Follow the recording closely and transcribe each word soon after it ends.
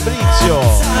Fabrizio,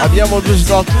 abbiamo 2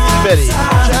 slot liberi,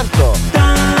 certo.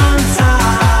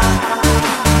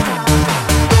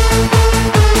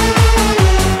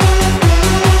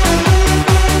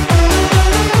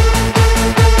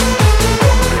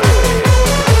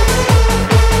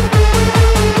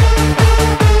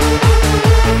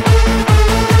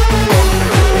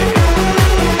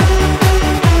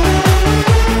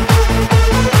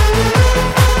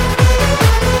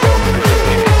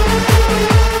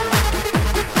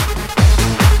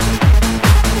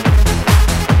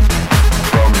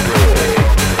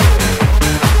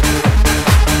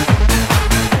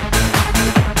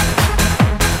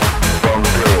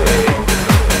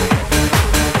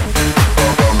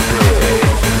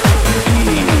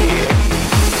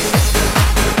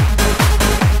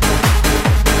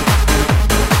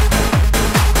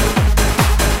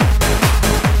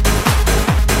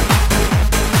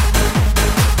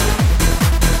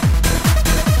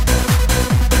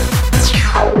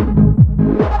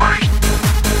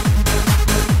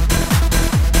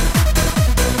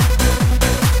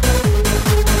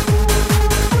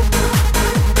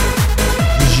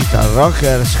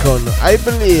 Rockers con I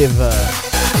Believe.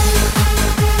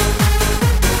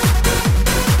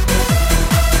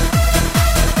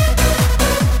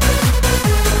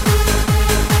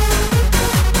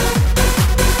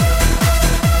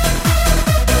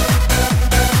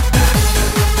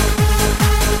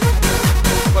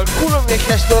 Qualcuno mi ha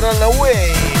chiesto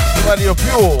Runaway di Mario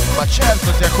Più, ma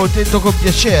certo ti accontento con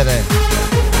piacere.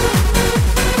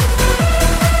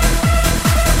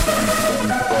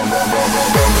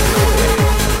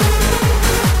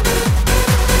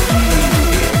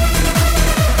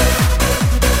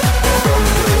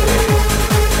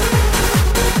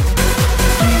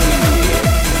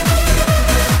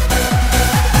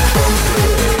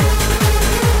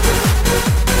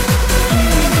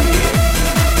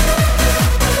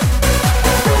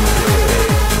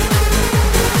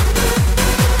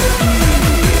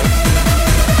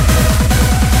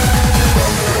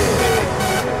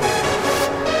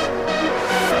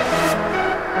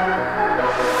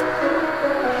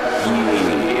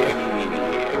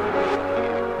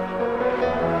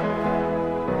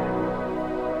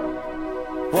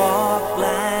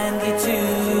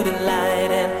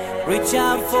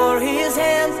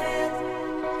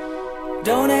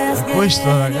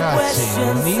 Questo ragazzi è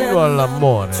un inno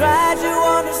all'amore.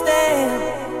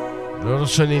 Loro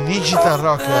sono i Digital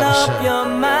Rockers.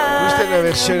 Questa è una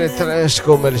versione trance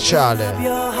commerciale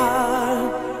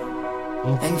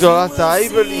intitolata I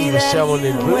Believe. Siamo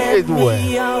nel 2002.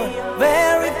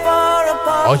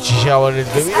 Oggi siamo nel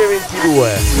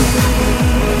 2022.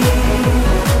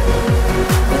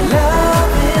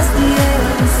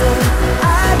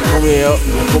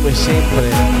 Come sempre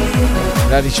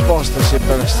la risposta è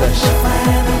sempre la stessa.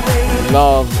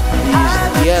 Love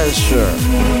is the answer.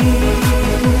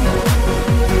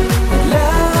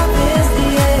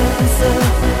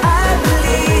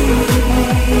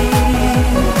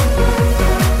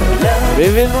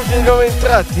 Benvenuti ai nuovi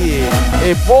entrati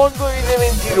e buon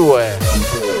 2022.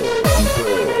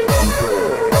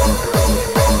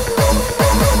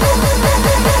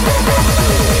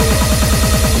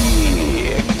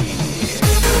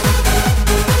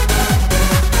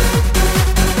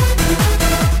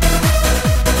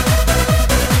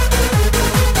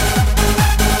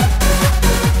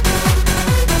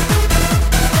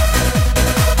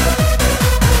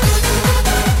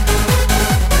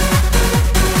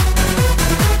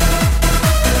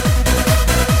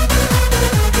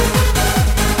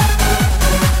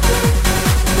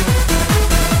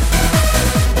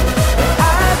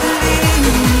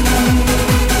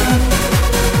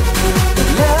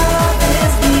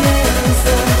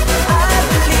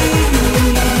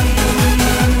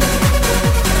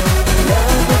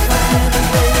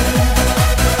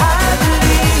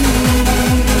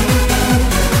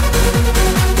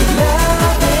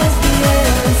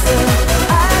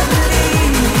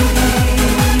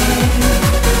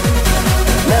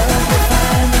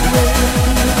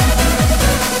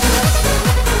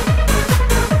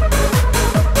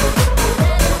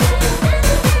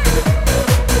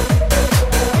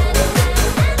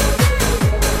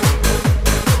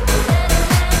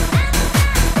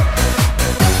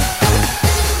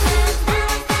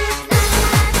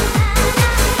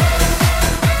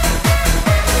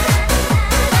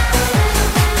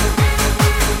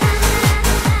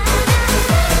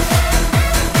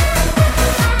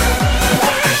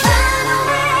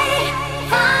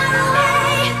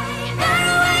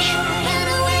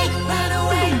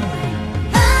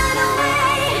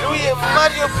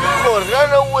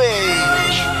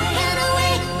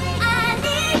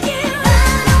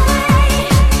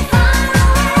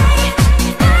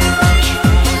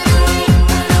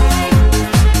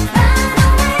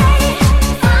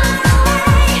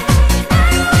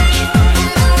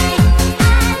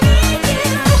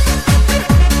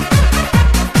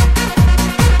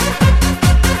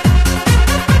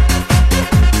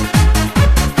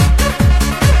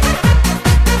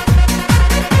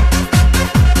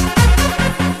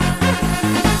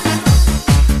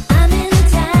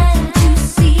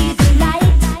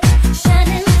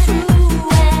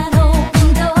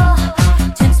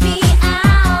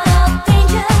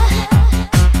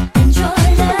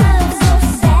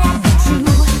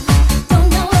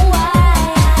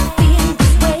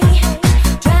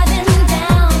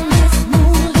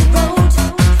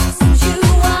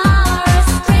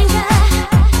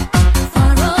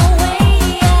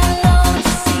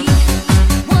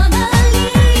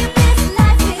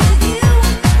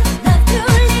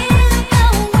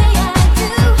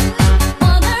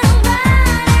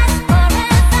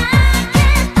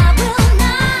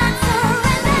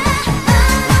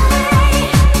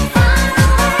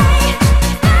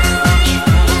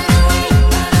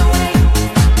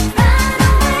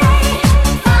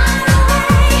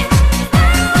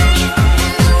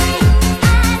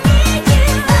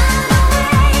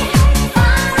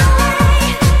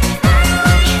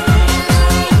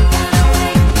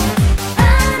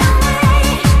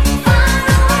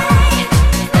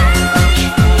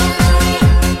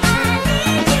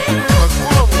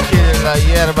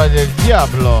 Erba del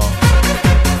Diablo.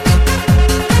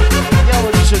 Vediamo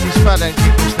di soddisfare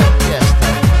anche questa richiesta.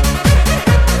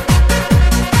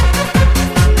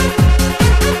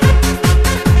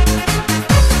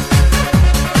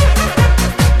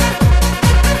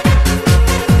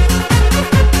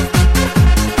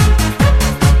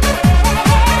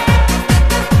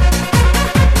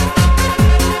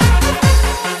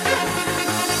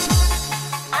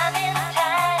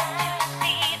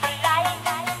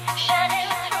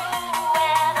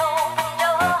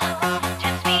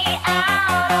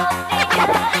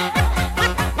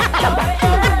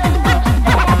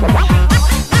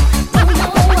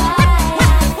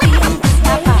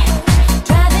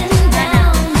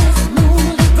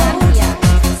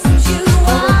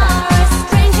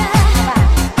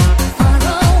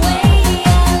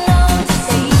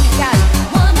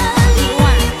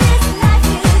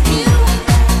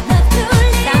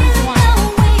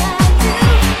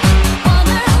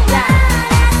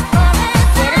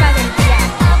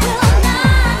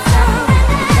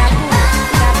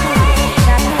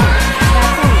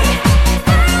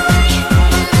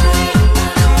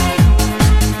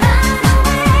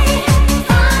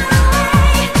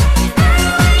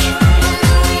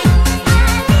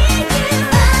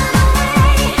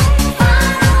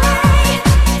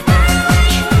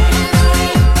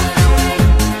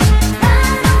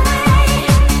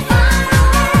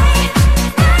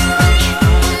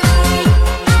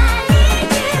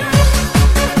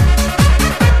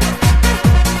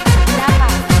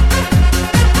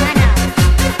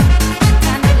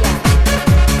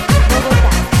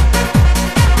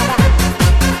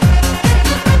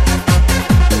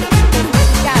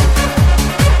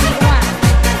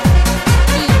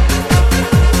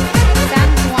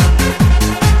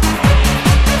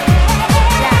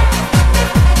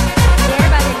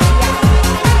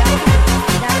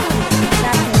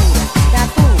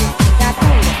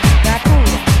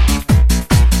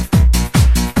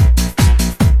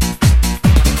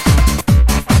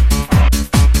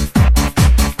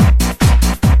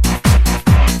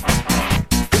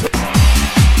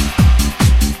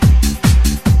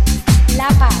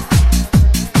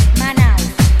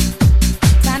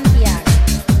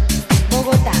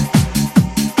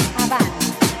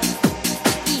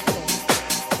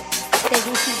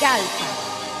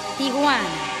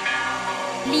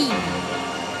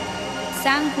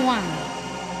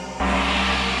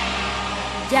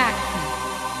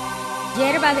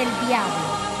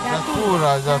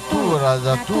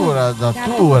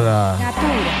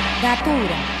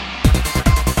 Datura.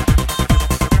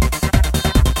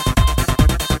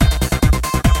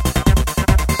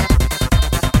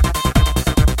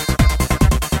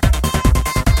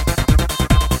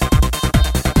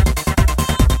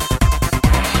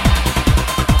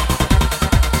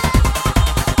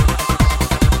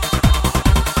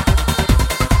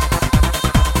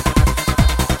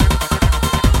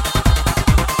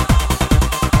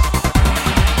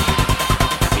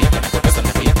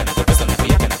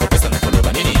 Questa è una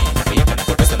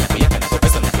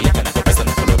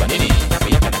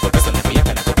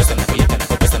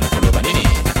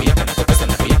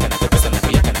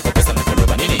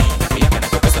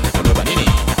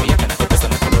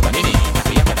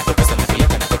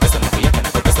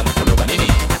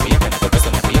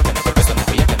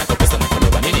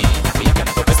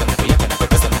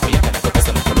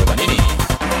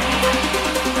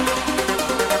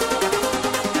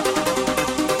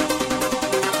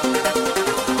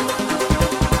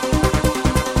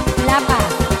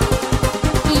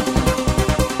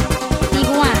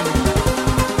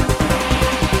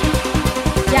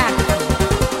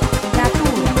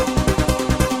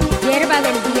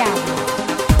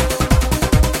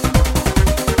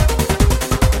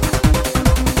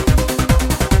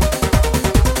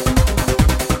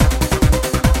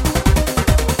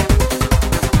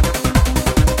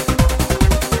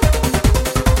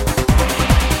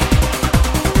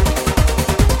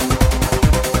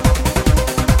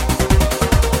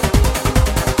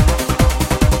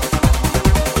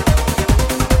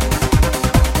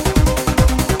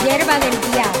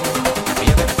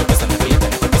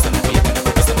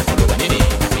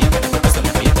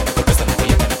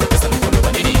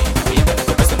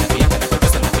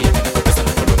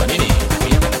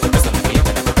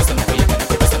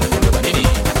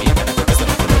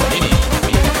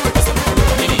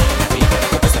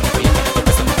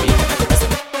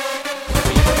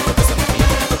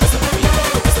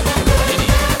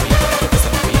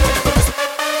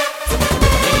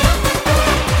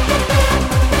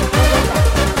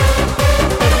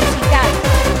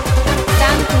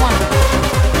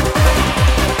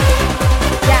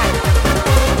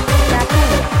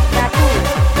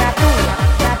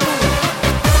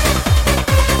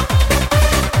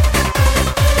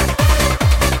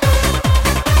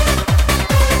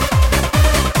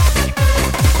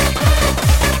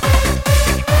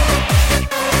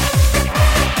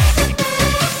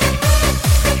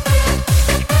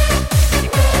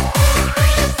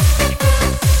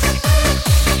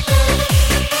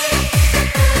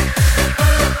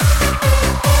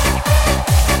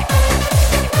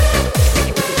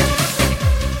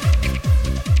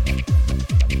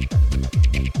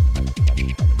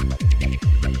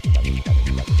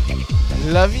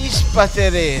Vispa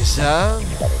Teresa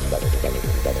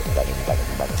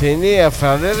teneva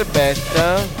fra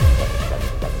l'erbetta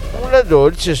una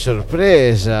dolce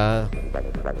sorpresa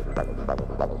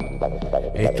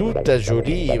e tutta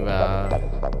giuriva,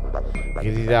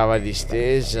 gridava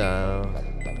distesa: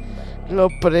 l'ho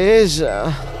presa,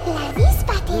 La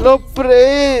vispa Teresa l'ho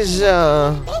presa.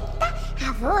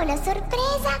 a volo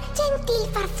sorpresa, gentil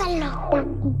farfallotta.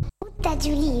 Tutta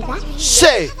giuliva, Sì,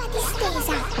 stava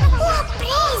distesa. L'ho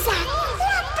presa, l'ho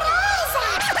presa.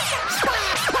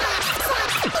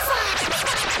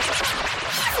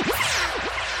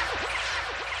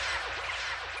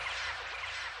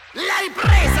 L'hai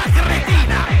presa,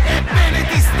 cretina! Ebbene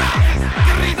ti sta!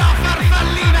 Gridò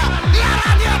farfallina! La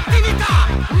radioattività!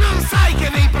 Non sai che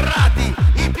nei prati,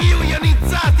 i più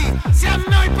ionizzati, siamo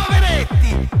noi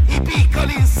poveretti, i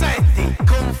piccoli insetti!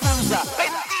 Confusa,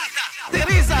 pentita,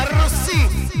 Teresa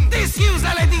arrossì,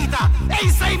 dischiuse le dita e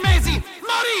in 6 mesi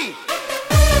morì!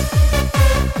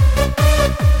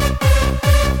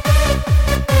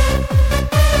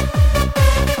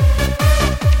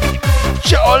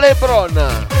 ciao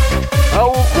Lebron,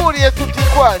 auguri a tutti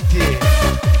quanti.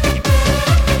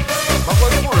 Ma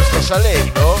qualcuno sta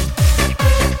salendo?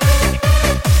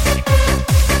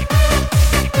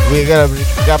 Qui è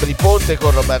Gabri Ponte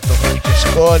con Roberto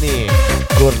Francesconi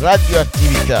con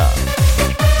Radioattività.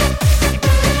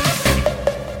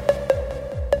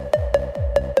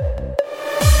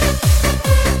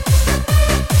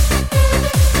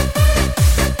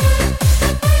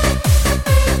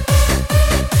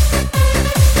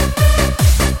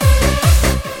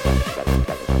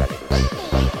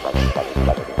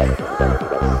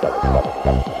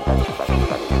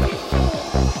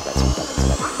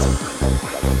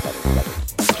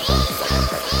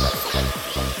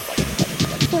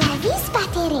 La vispa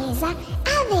Teresa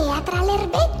avea tra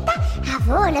l'erbetta a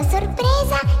volo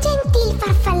sorpresa gentil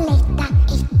farfalletta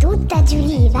e tutta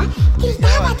giuliva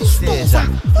gridava distesa.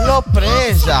 L'ho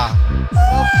presa,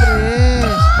 l'ho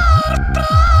presa.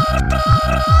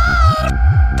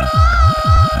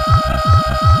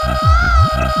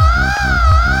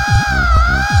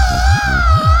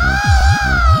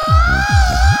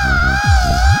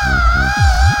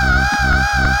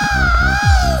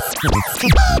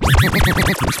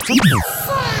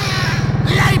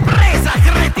 L'hai presa,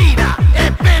 cretina!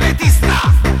 Ebbene ti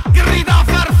sta! Gridò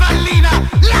farfallina!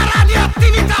 La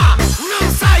radioattività!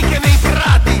 Non sai che nei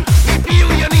prati, i più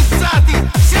ionizzati,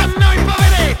 siamo noi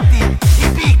poveretti, i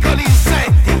piccoli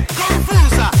insetti!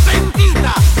 Confusa,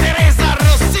 pentita, Teresa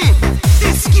arrossì,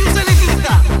 dischiuse le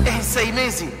dita e in 6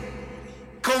 mesi...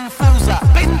 Confusa,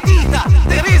 pentita,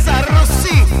 Teresa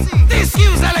arrossì,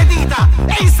 dischiuse le dita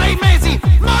e in 6 mesi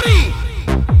morì!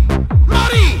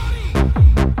 Morì!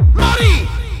 Morì!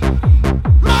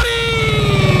 Morì!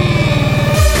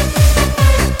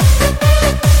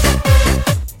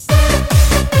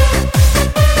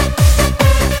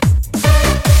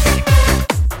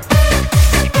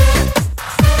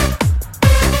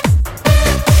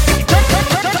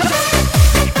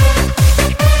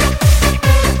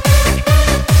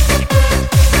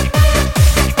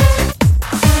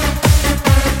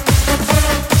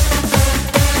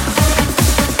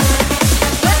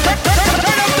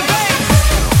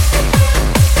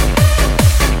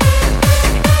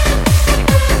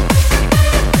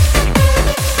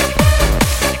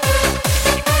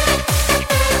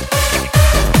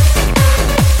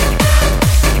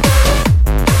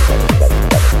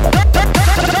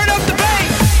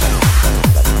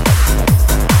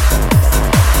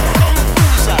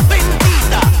 Confusa,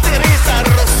 pentita, Teresa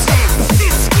arrossì,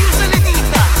 dischiuse le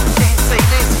dita e in 6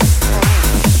 mesi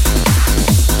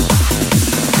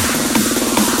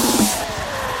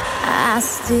I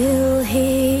still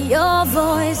hear your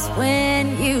voice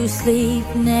when you sleep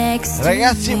next to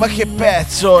Ragazzi, ma che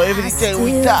pezzo, Everyday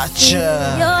We Touch.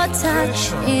 your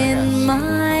touch in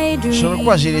my dreams. Sono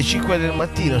quasi le 5 del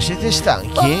mattino, siete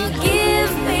stanchi?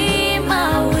 Forgive me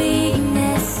my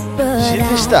weakness, but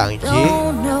Siete I stanchi?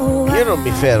 don't know Io non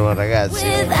mi fermo, ragazzi,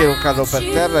 finché non cado per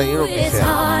terra io non mi it's fermo.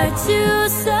 hard to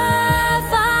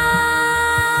survive.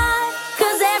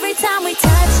 'Cause every time we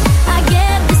touch, I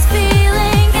get this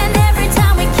feeling, and every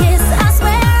time we kiss, I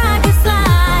swear I could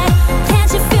fly.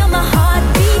 Can't you feel my heart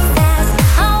beat fast?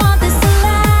 I want this to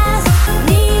last.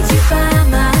 Need you by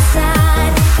my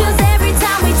side. 'Cause every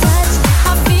time we touch,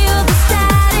 I feel the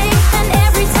static, and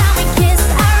every time we kiss,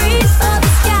 I reach for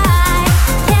the sky.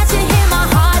 Can't you hear my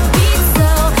heart beat so?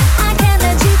 I can't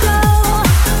let you go.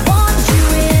 Want you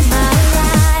in my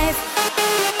life.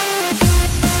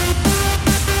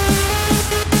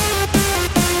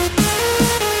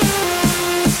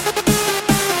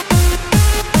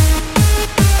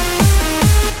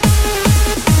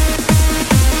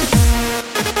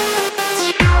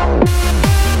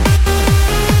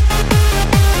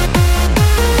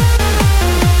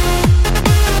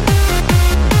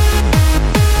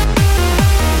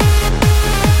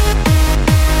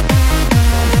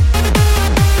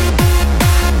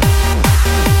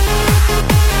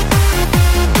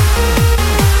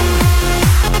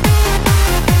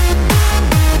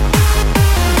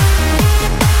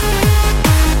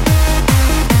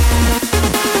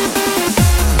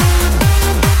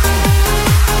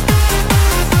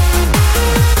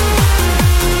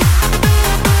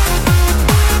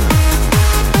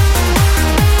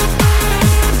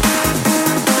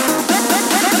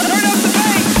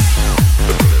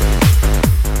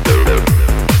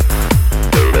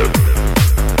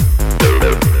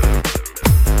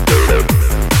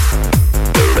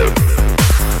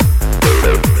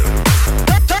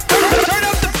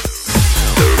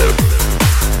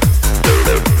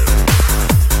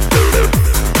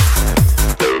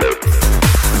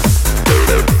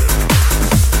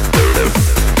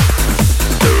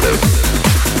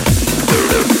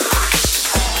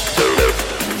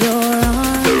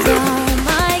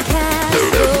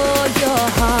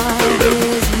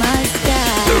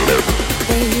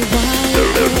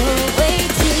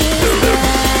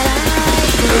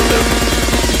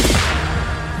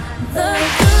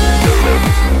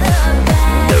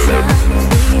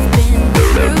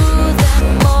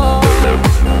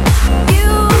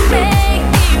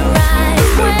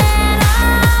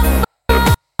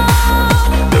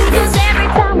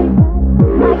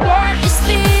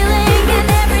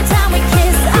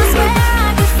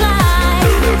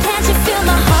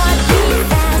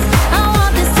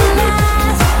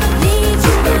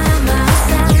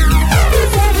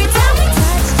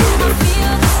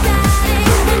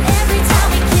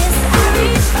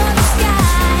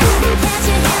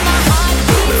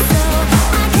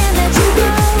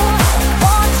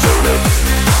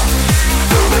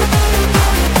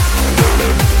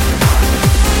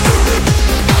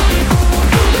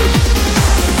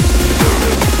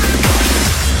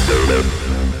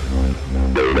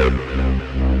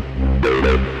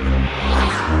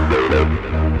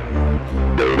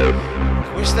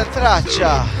 Questa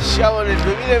traccia, siamo nel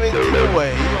 2022,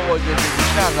 io voglio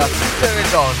dedicarla a tutte le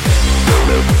donne,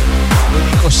 lo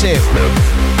dico sempre,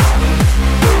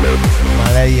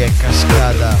 ma lei è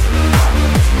cascata.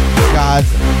 God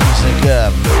is a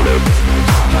girl. Questa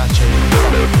traccia è dedicata a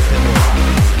tutte voi,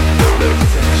 tutte le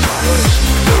signore,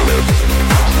 signore, questa live.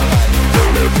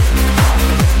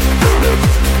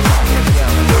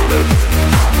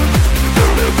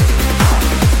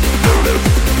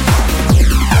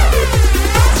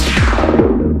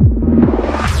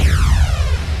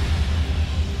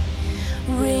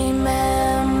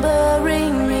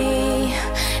 Remembering me,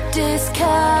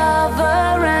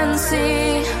 discover and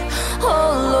see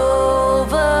all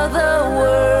over the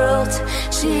world.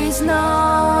 She's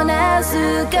known as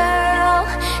a girl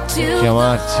to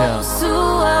those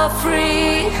who are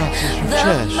free.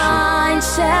 The mind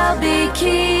shall be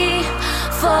key,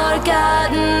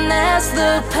 forgotten as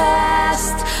the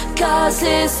past, 'cause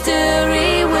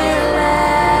history will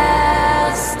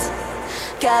last.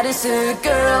 God is a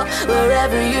girl,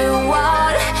 wherever you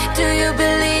are, do you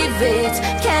believe it?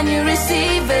 Can you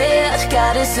receive it?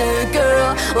 God is a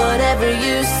girl, whatever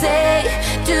you say,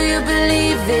 do you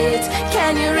believe it?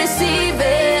 Can you receive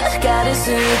it? God is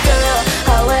a girl,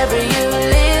 however you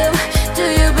live, do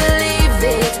you believe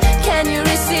it? Can you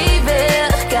receive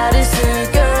it? God is a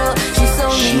girl,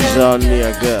 she's only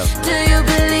a girl. Do you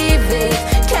believe it?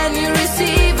 Can you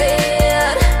receive it?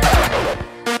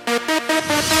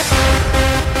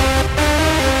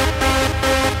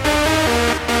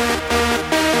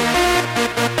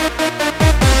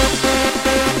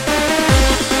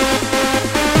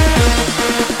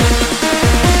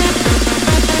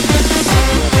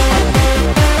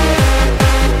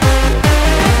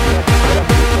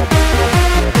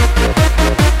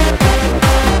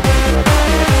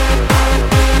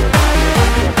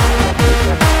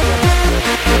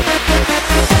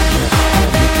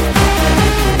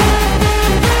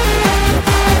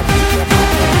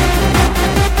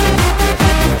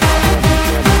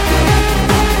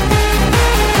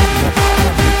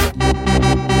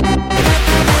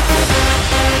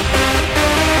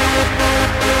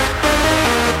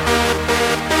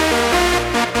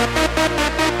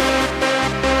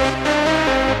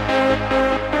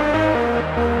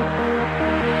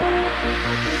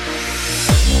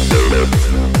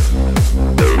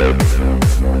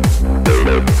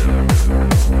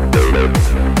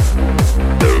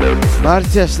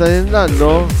 Marzia, stai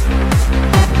andando?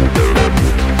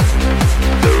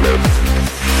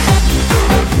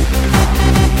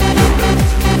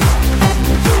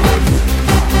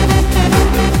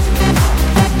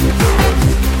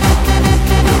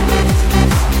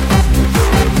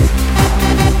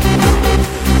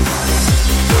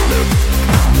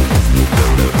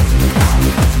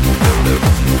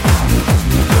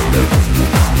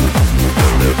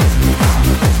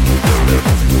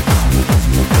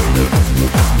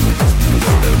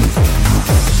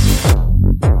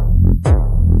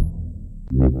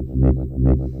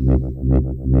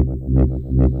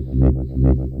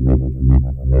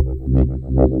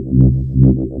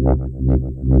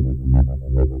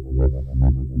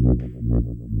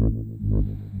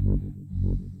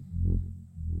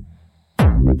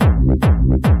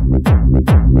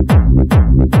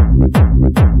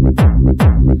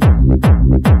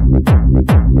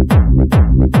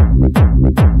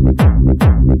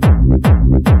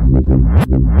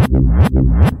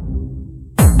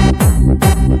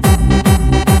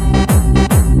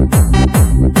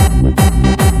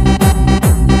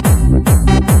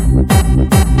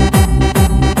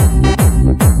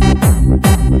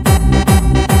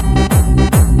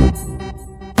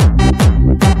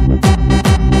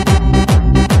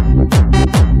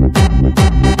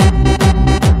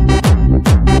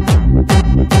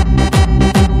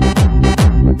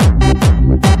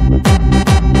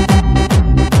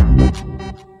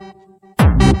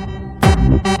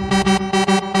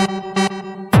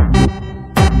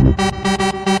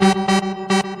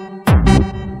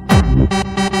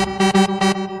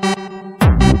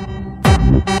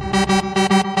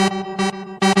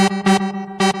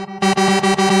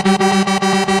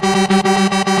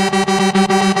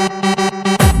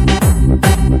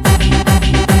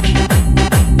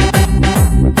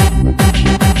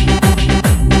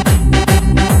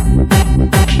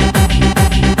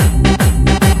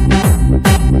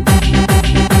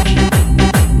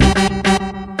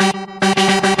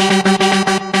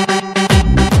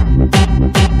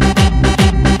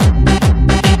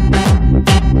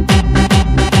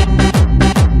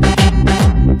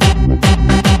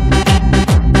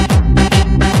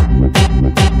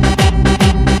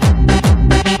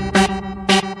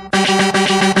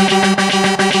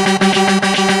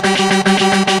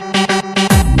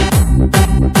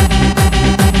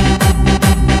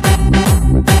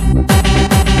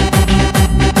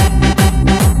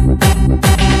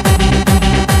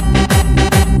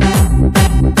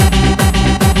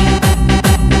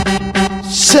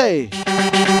 Say.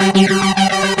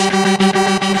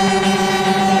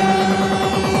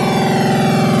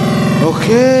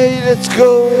 Okay, let's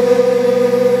go.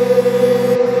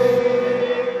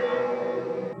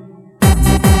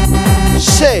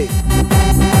 Say.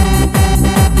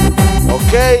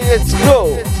 Okay, let's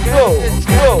go. Let's go. Let's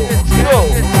go. Let's go.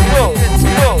 Let's go. Let's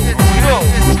go. Let's go.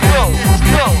 Let's go.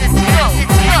 Let's go.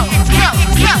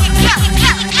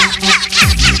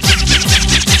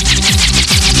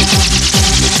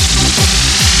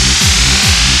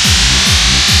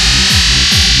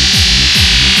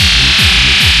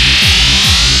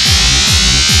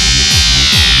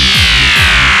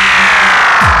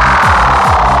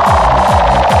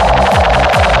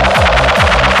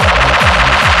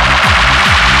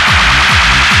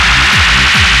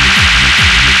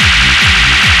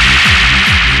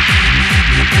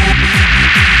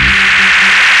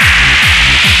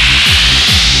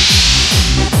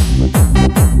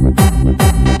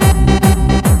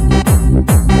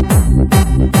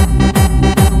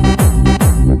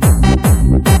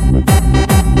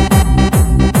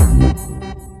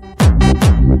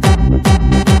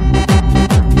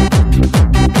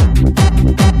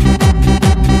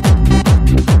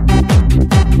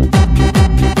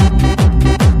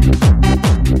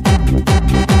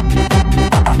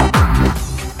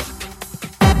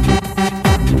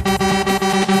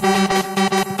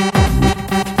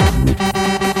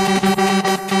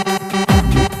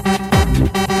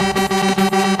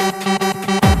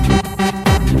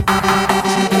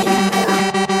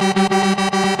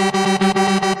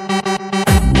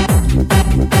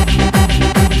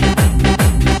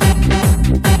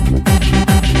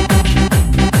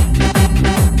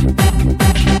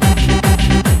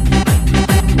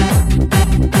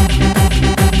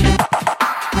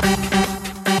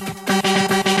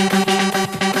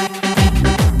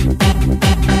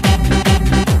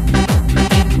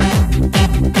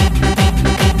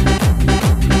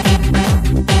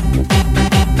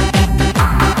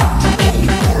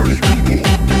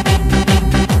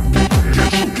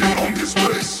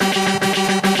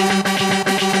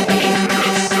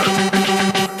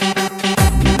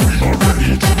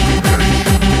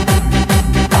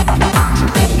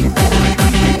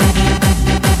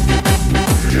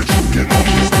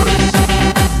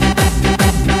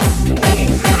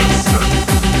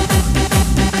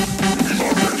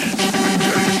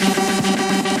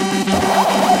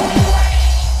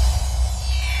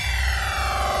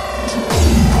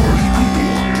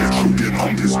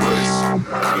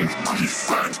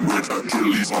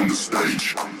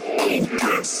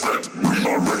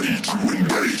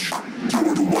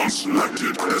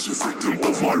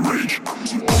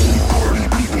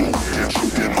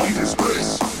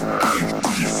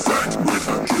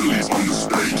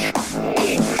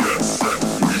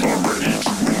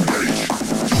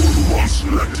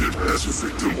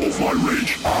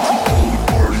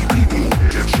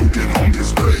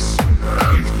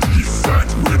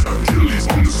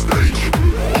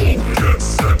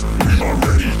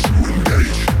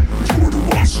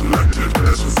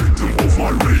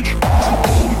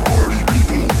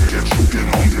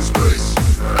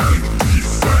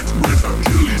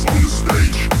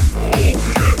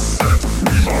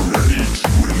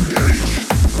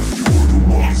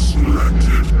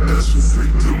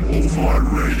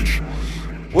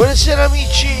 Buonasera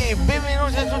amici,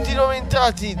 benvenuti a tutti i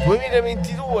noventati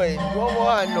 2022, il nuovo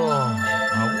anno.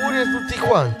 Auguri a tutti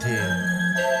quanti.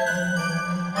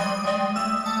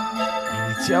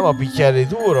 Iniziamo a picchiare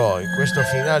duro in questo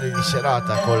finale di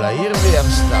serata con la Irvi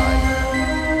Style.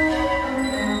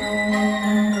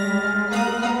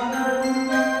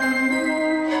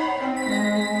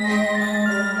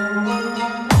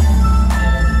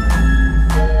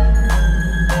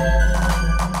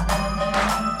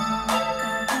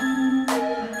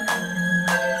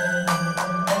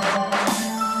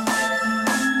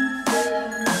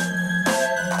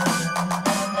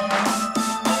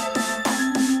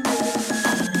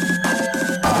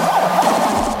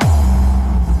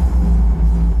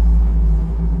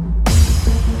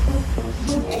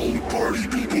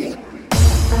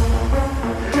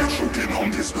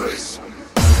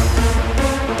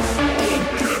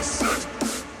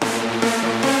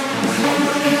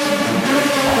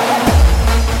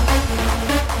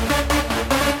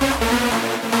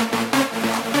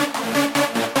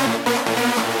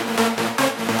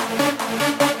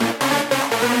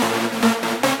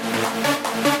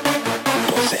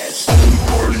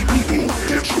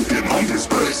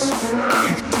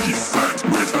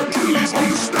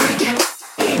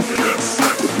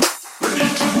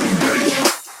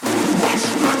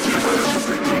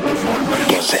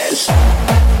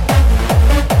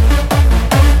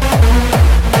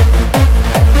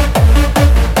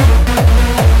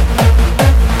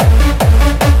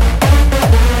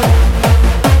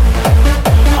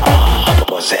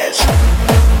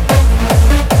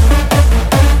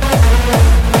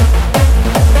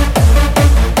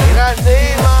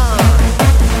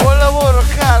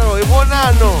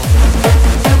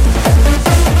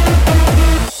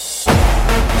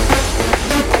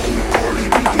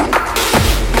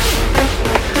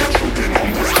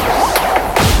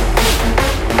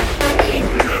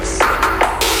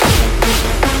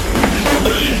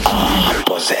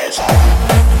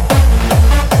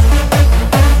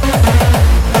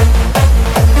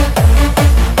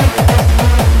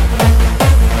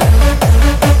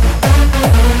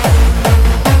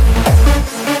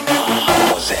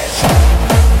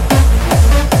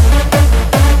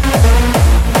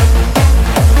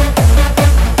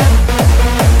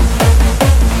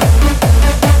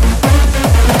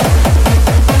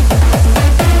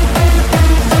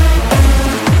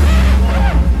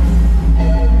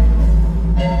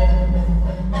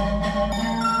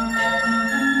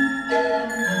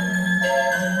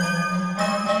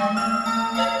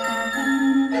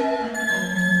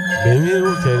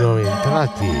 Benvenuti ai nuovi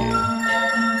entrati.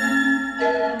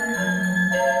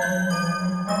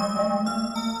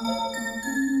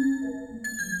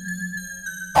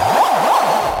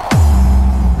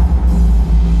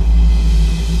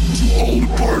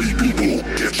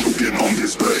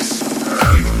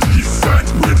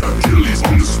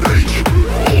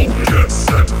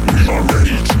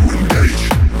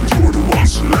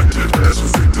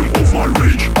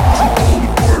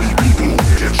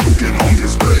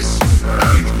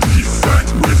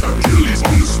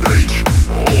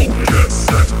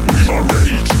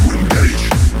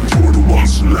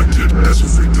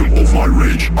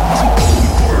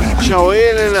 Ciao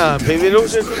Elena,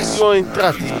 benvenuti a tutti i nuovi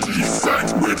entrati.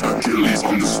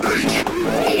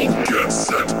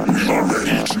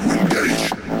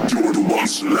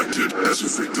 Selected as a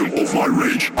victim of my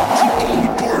rage. To all the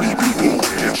party people,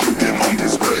 get choking on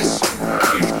this bass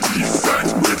and be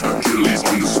fat with Achilles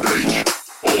on the stage.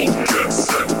 All get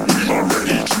set, we are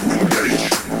ready to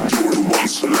engage. You're the one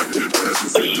selected as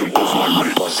a victim of my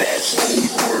rage. All the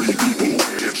party people,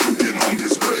 get choking on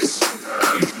this bass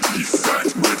and be fat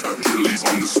with Achilles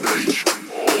on the stage.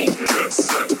 All get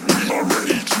set, we are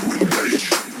ready to engage.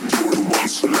 You're the one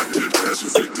selected as a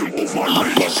victim of my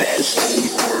rage. All the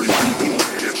party people.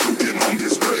 On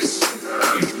this bass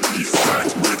and be fat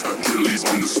with Achilles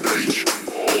on the stage.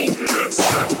 All get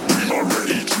set, we are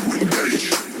ready to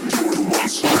engage. You're the one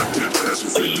selected as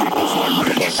a victim of my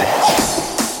rage.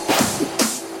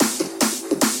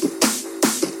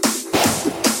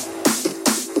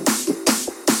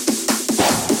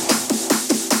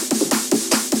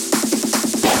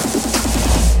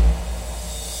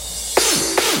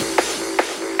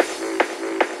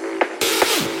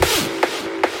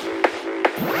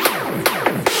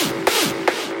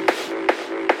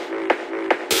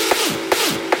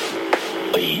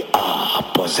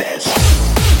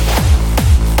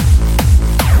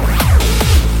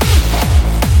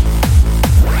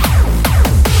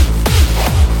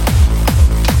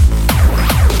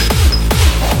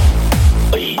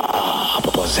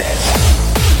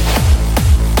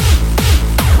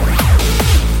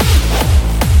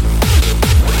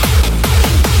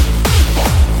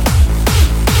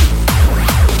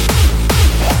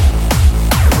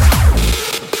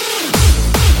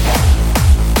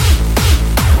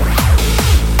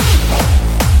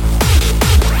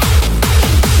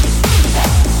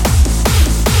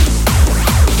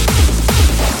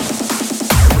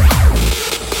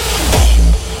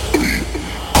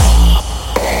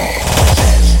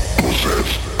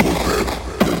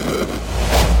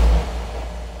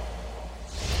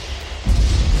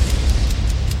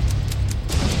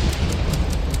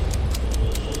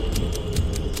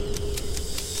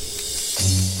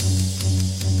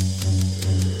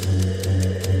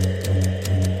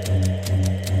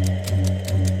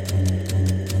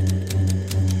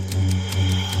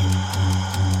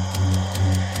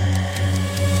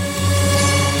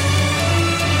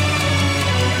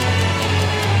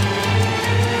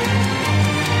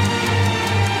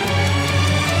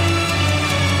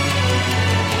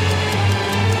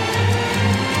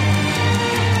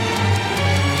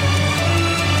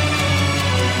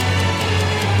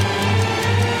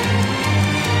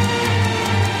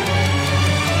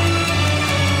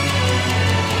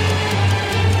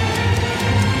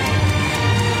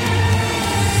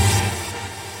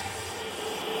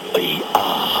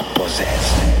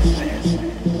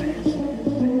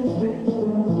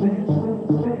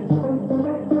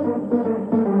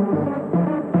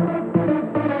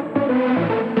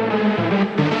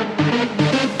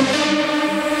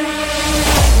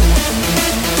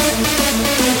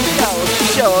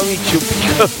 amici, un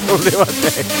piccolo problema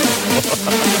tecnico.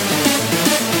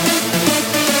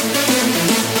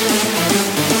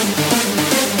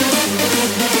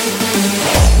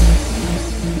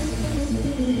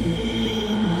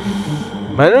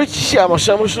 Ma noi ci siamo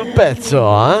sul pezzo,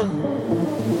 eh?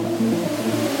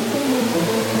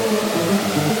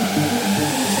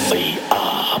 We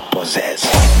are possessed.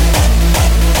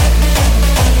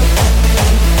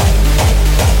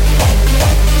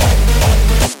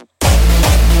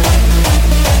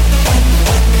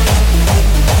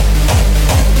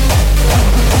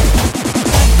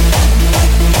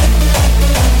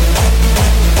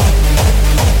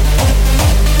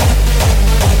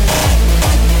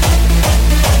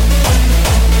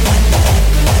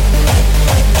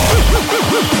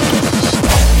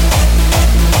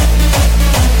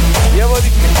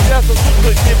 Tutto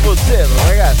il tempo zero,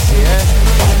 ragazzi,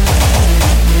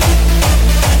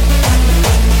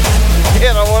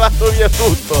 era volato via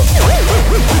tutto.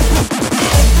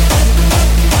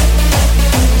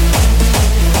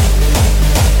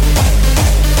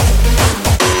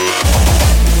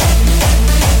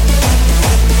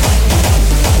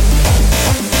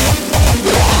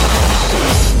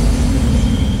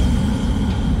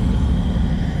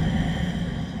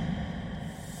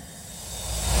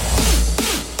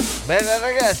 Bene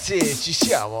ragazzi, ci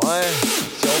siamo,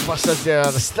 siamo passati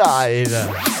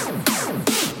all'hardstyle.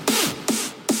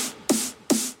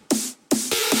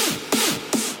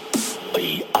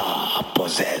 We are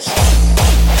possessed.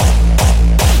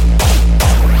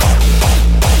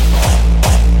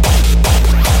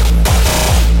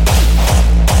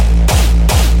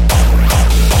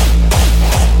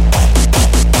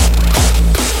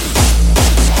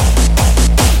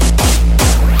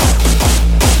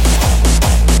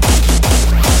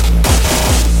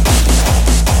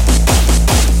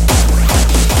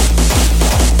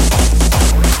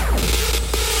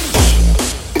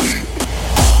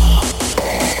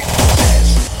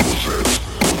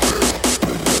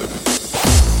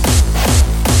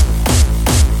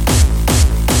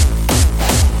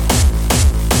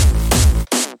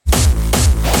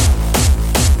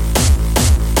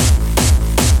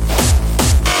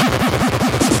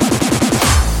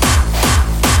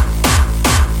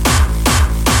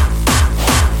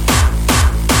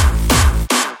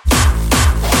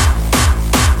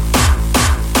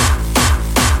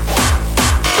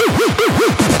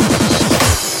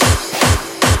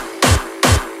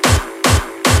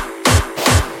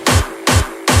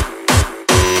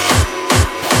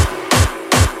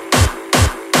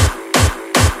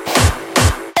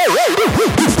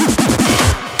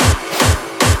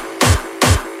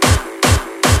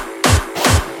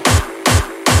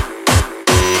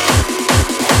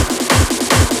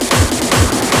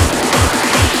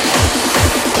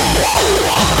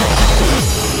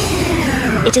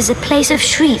 It is a place of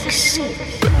shrieks.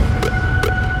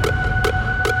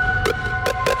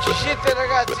 Ci siete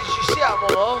ragazzi, ci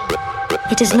siamo?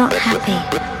 It is not happy.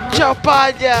 Ciao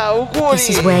Paglia, auguri! This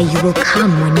is where you will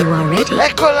come when you are ready.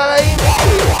 Eccola la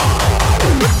Amy!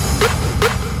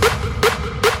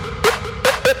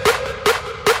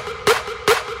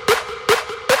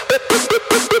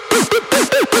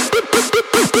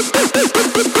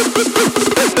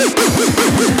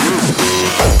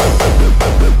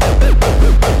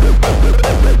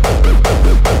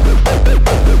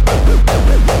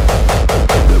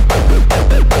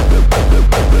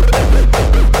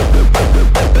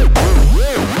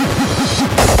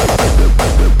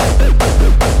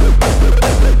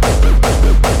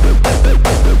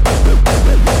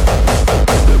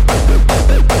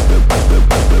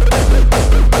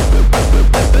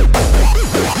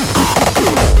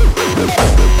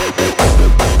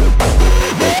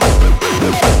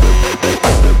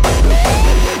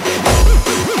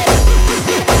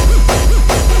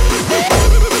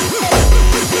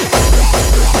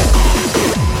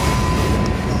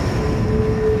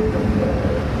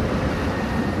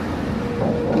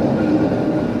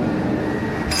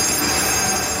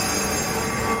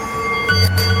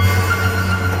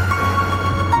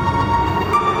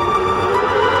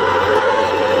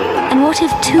 What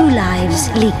if two lives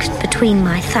leaked between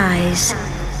my thighs?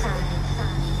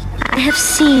 I have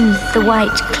seen the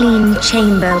white, clean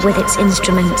chamber with its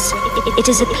instruments. It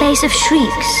is a place of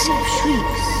shrieks.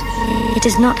 It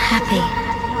is not happy.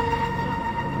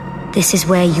 This is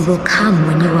where you will come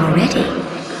when you are ready.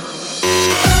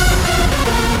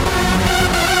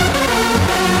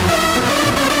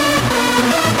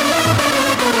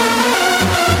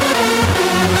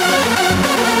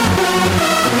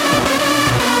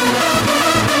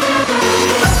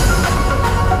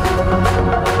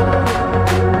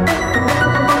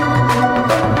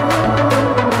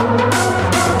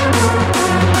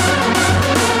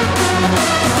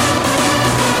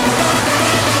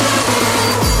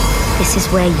 This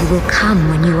is where you will come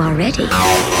when you are ready.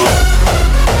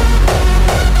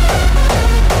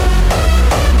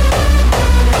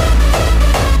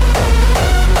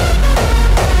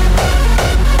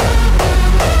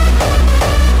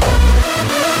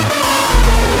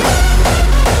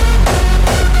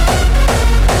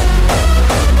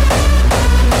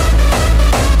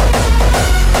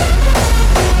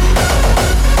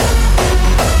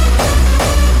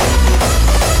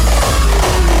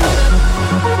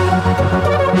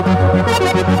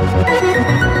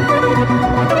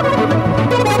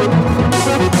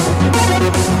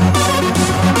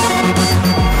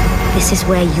 This is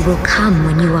where you will come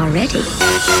when you are ready.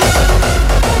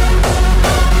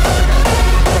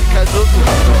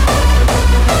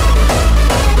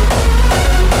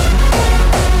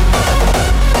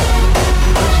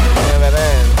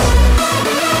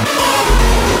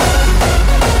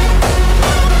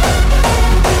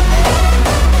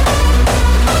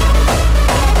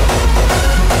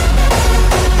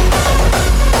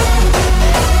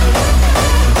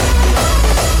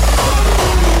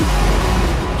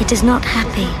 It is not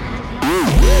happy.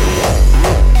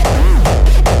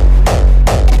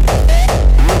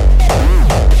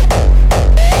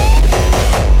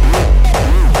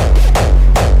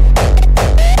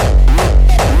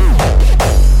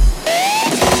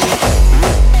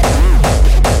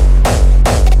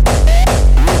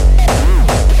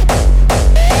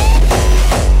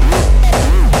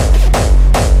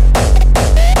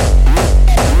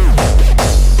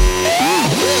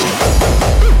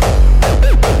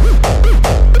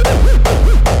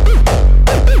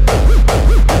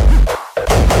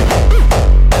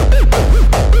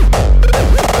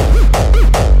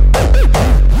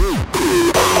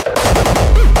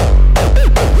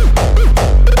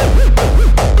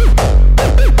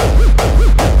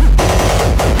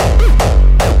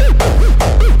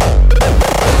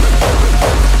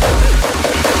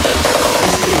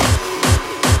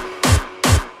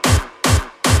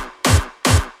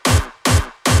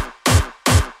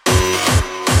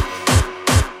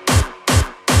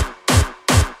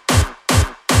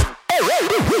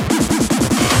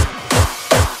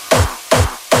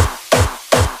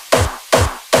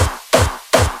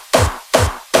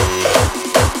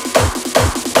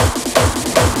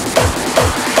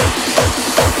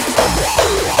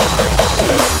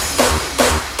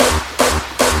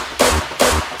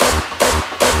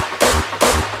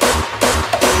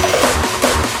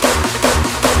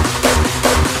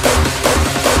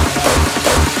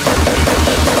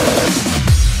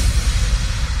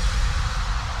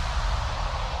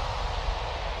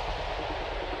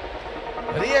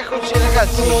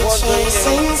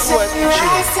 due amici.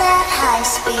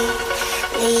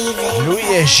 Lui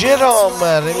è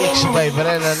Jerome, remix by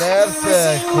Brennan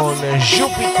Earth con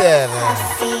Jupiter,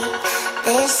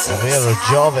 davvero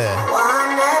Giove.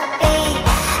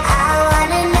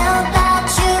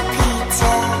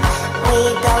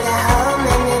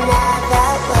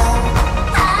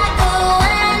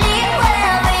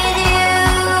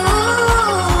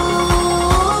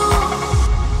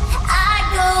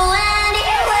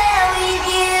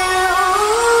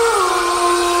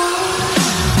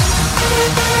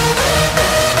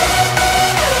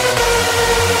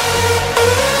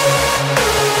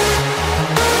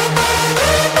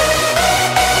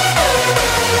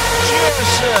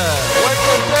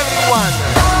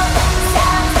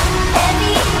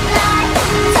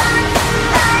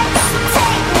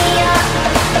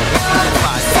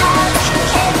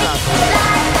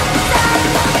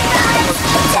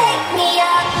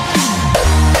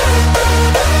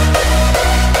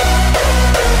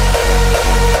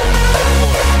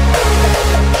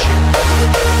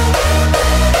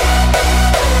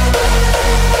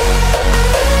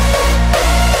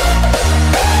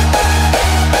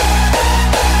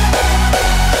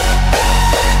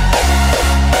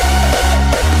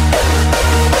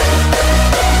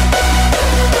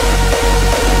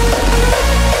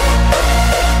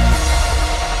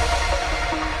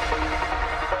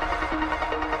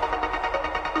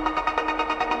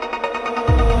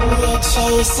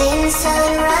 Chasing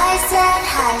sunrise at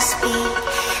high speed,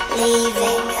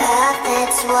 leaving Earth,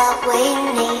 that's what we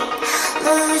need.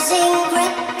 Losing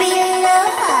grip below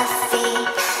our feet,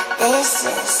 this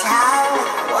is how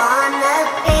I wanna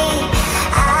be.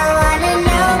 I wanna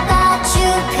know about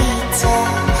you, Peter.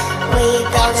 We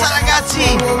Forza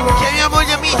ragazzi, chiamiamo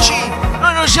gli amici,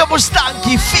 noi non siamo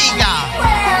stanchi, figa!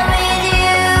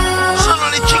 Sono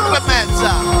le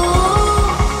 5:30.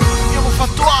 Abbiamo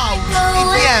fatto house,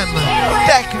 EDM,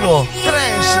 techno,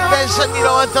 trance, dance anni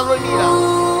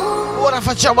 90-2000. Ora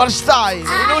facciamo hardstyle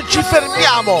e non ci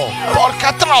fermiamo,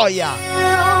 porca troia!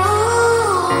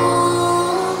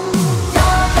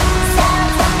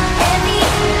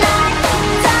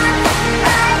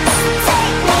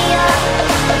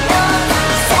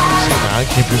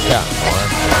 Anche più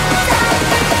calmo,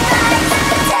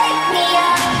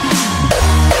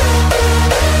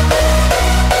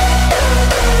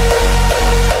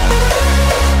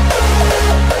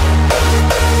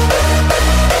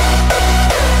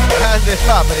 Grande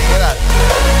Fabri, grazie.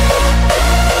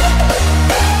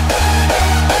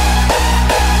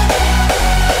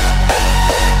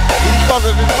 Vi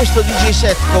ricordo che questo DJ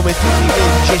set, come tutti i miei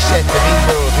DJ set,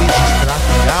 vengono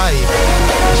registrati live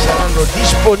e saranno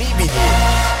disponibili,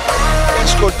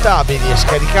 ascoltabili e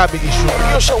scaricabili sul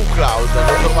mio SoundCloud.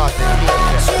 Lo trovate il link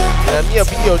nella mia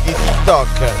bio di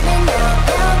TikTok.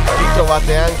 Lì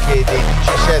trovate anche dei DJ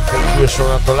set in cui ho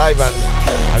suonato live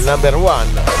al number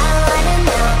one.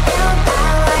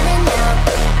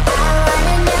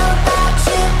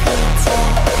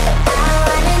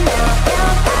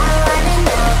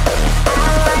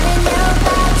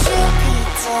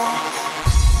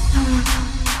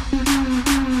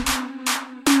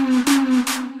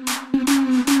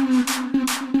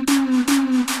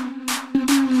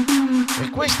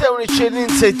 Questa è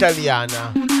un'eccellenza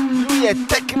italiana, lui è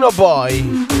Techno Boy,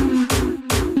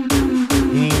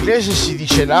 in inglese si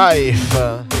dice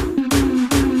life,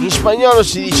 in spagnolo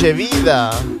si dice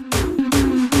vida,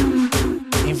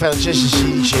 in francese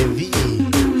si dice vie,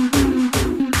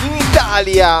 in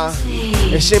Italia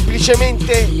è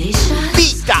semplicemente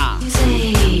vita.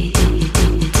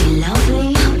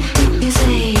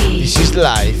 This is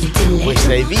life,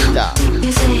 questa è vita.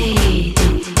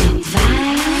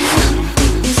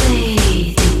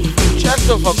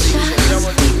 Certo Fabrizio, andiamo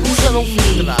a scusa non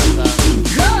filtrata.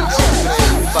 Sempre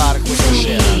in bar questa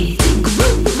sera.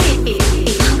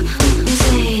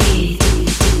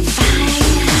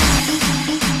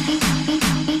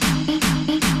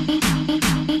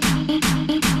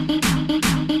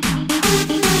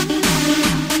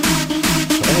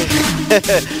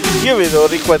 Io vedo un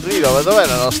riquadrino, ma dov'è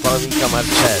la nostra amica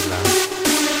Marcella?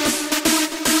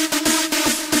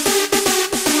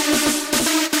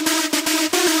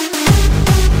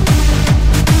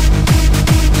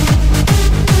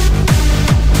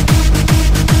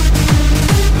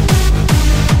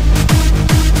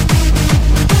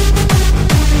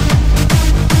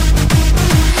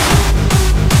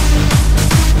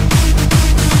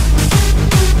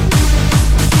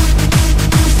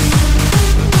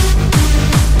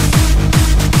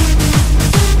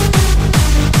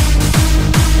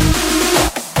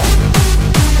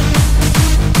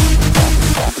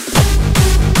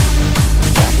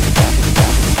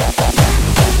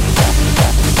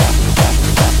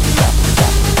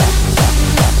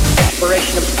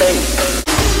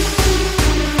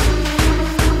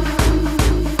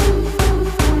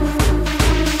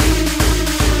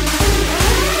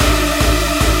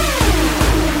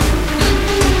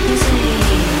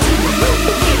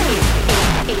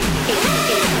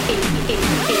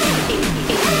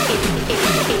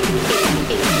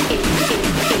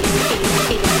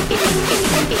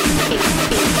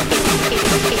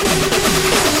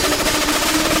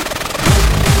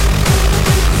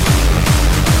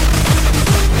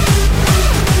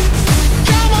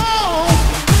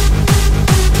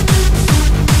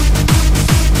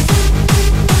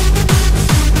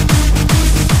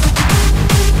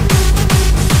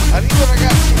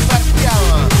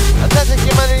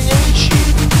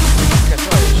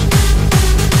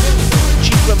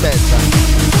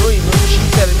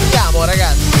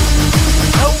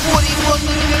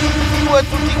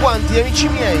 Amici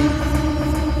miei,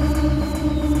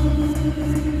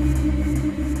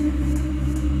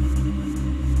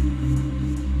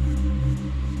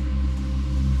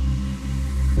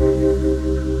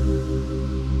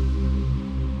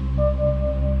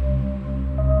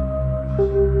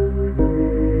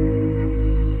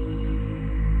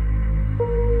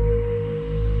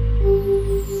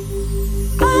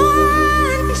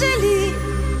 angeli,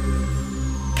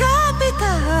 capita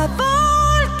a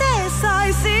volte,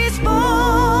 sai, si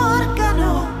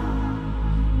sporcano,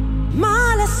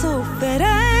 ma la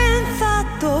sofferenza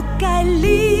tocca il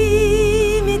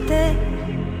limite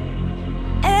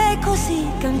e così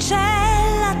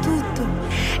cancella tutto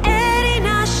e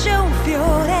rinasce un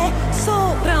fiore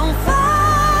sopra un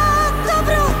fatto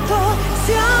brutto.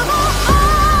 Siamo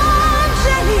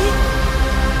angeli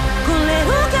con le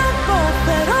rughe un po'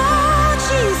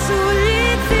 feroci sugli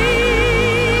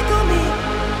zigomi,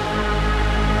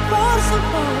 forse un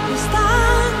po' più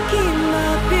stanchi ma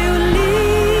più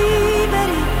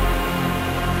liberi,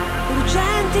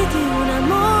 urgenti di un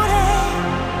amore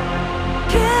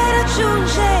che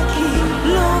raggiunge chi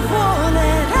lo vuole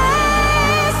respirare.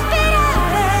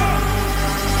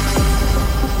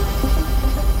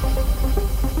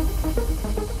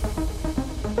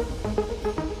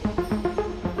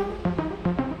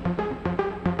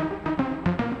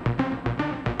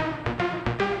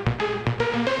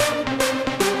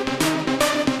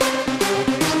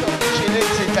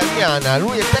 eccellenza italiana,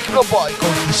 lui è Tecno Boy con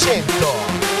Ti Sento.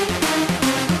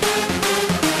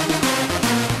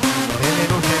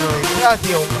 Benvenuti e non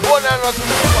entrati e un buon anno a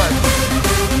tutti quanti.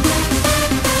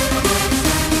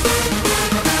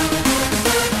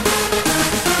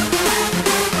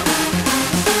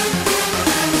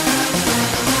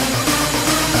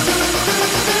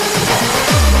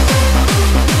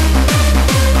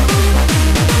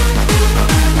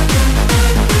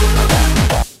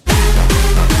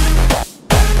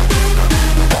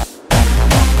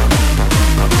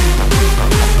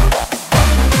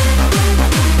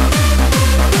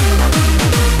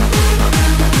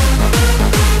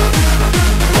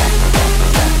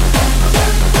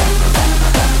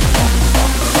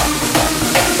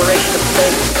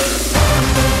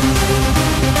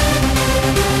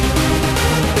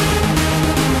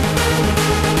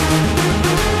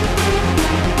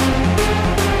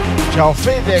 Ciao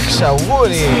Fedex,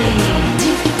 auguri!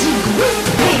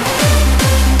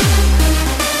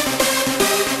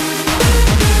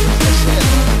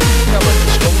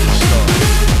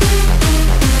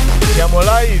 Siamo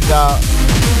live da...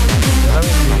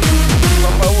 veramente fa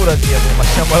paura a dirlo, ma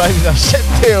siamo live da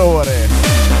 7 ore.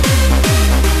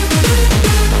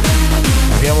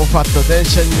 Abbiamo fatto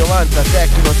dance anni 90,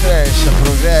 techno, trash,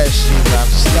 progressive,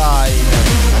 hardstyle,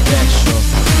 adesso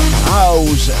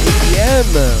house,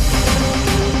 EDM.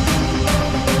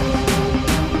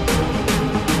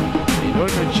 E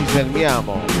noi non ci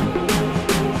fermiamo.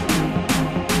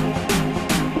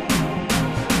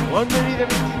 Buon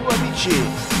 2022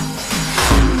 amici!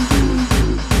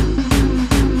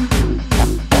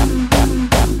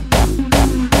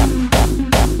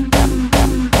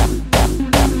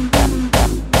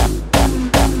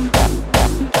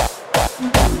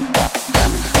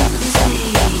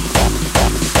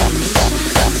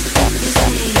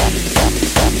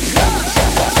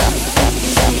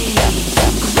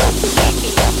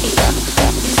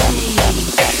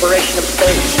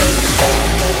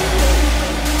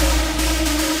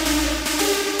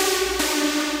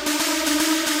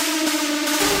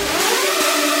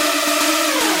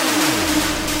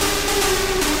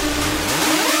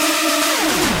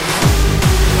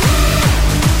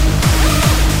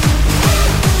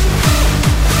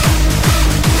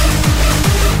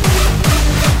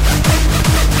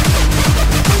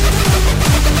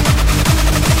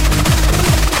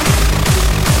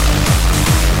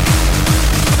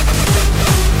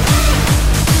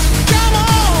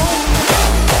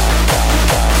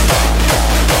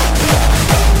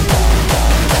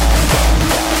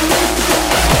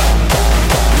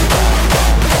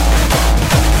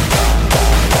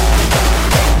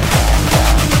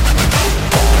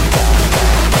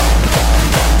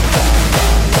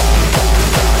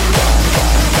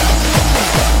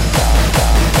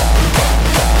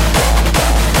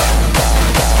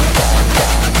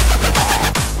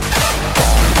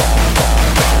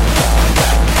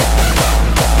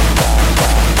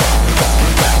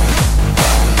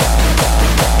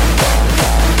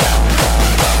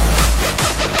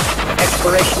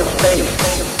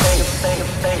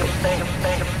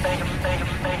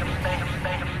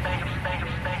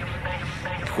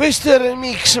 Questo è il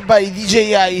remix by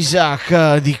DJ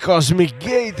Isaac di Cosmic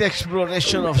Gate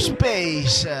Exploration of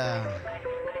Space.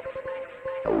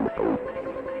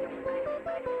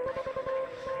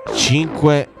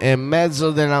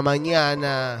 5:30 della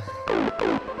mañana,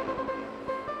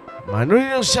 ma noi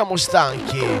non siamo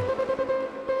stanchi.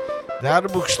 Da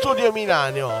Hardbook Studio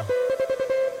Milano,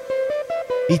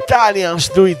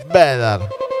 Italians Do It Better.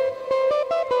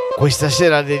 Questa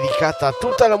sera dedicata a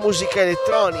tutta la musica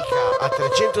elettronica a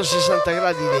 360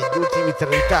 gradi degli ultimi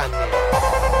 30 anni.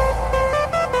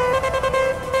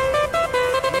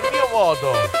 Il mio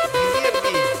modo di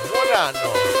dirvi buon anno.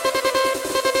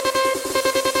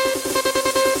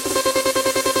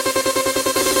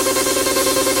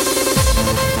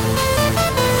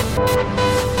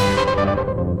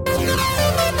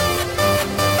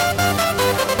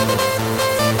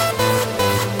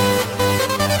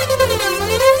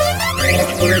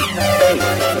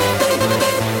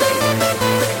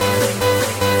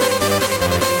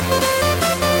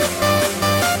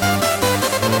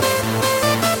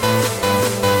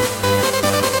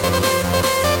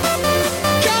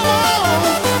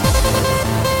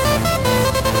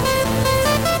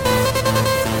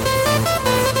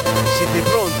 Siete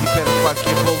pronti per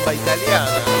qualche bomba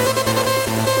italiana?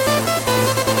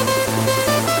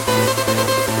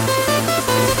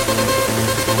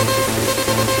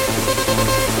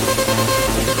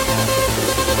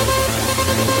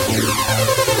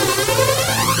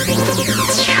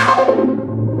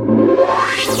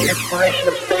 Exploration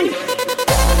of space.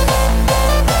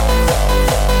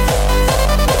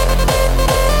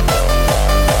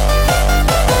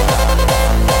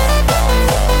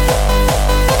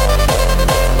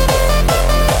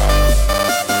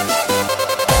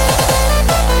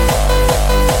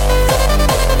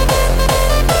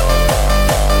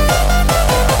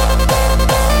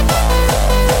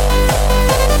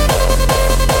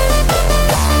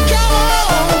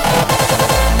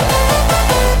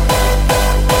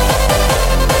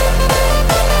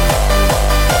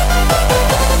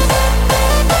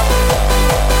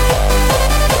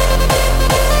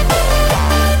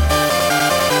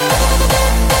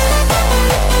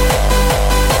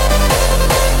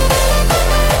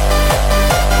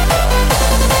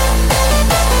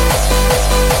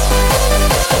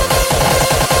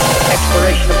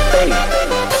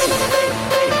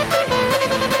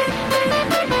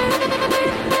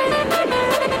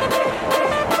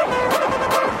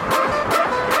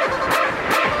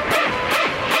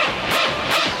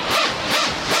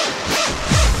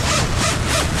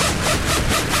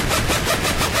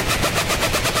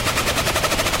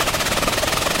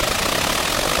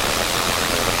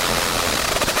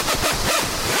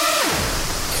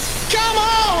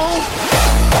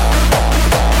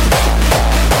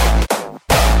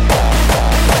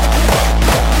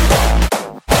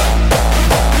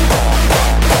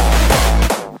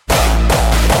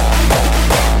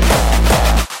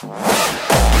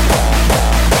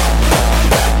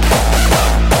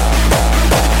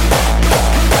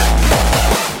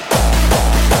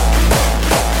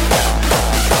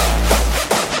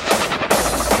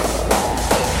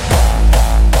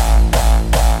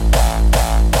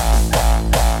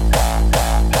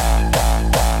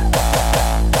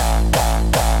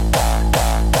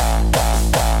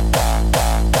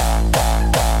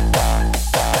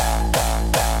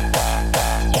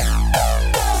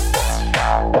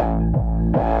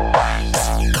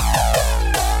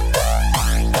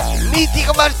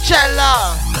 Mitico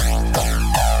Marcella!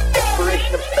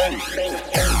 Exploration of space.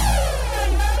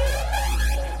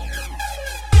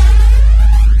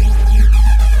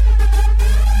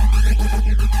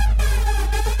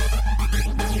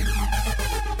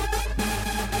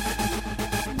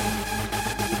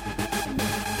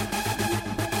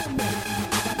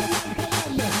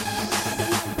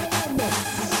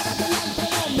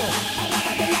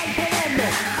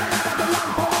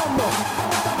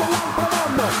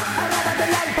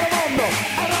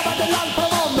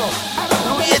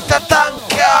 Lui è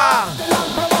Tatanka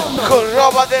con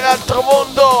roba dell'altro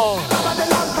mondo.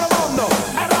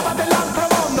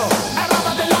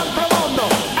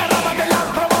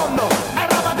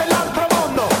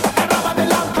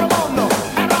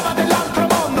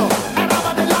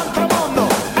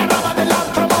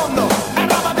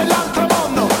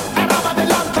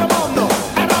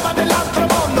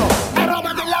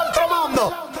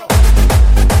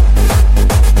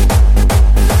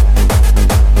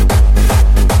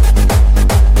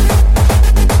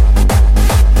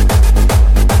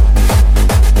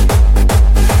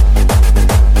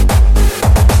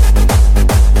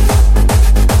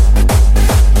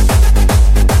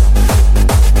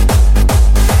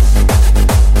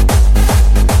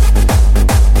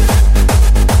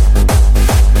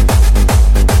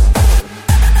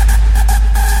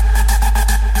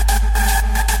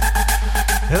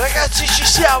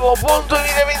 buon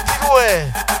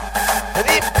 2022.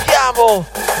 Riempiamo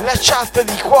la chat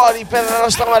di cuori per la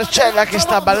nostra Marcella che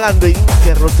sta ballando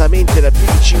ininterrottamente da più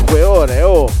di 5 ore.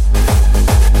 Oh.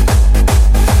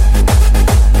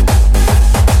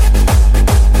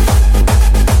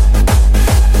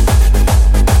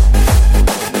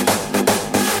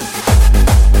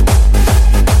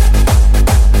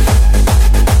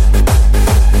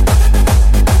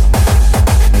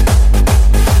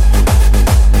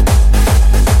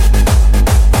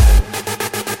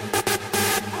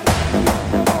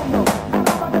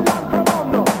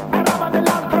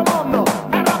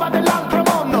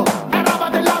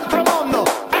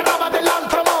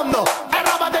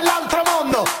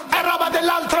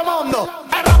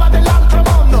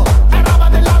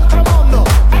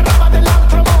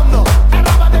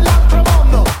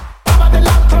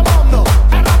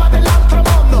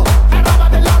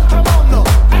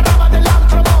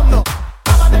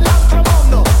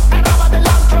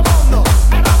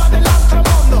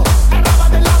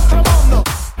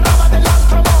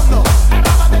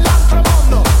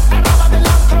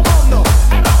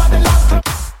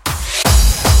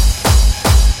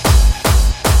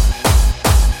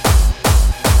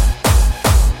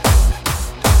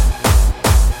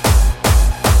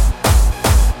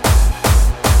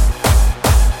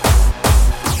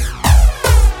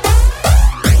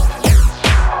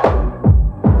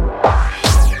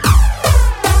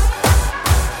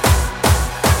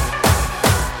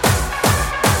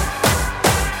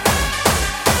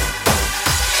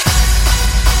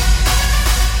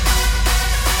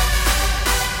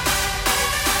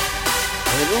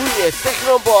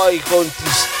 Con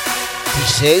ti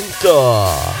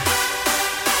sento.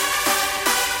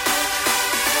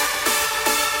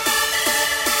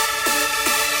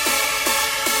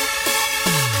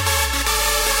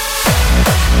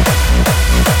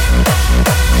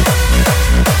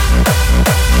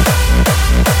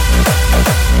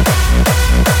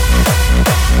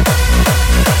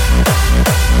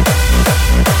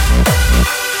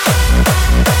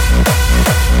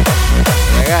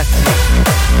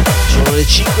 Le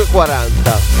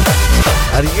 5:40,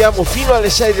 arriviamo fino alle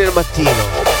 6 del mattino,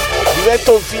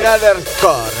 diventa un finale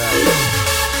hardcore.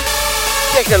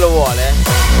 Chi è che lo vuole?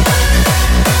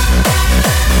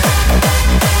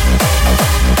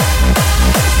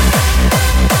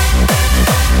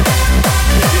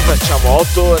 E qui facciamo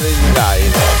 8 ore di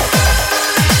live.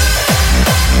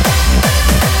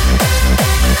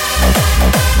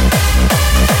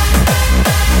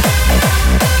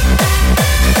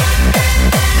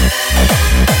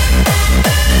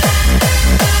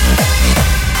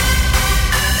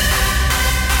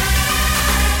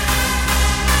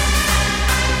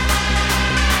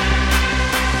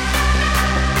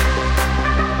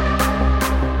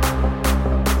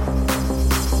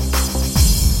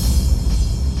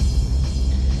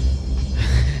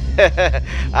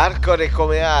 Arcore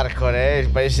come Arcore, il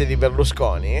paese di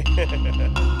Berlusconi.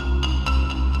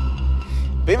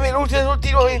 Benvenuti a tutti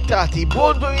i nuovi entrati.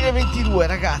 Buon 2022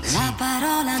 ragazzi.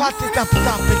 Fate tap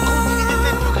tap e condividete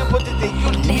il più che potete gli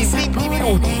ultimi 20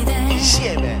 minuti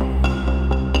insieme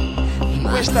in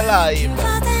questa live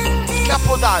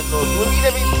Capodanno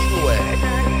 2022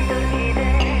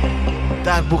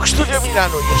 da Hardbook Studio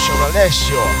Milano. Io sono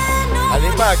Alessio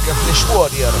Alemag Flash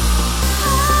Warrior.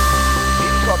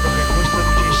 Ricordo che questo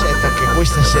DJ set anche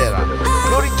questa sera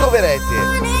lo ritroverete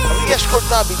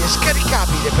riascoltabile e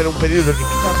scaricabile per un periodo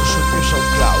limitato sul mio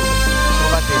SoundCloud.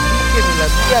 Trovate il link nella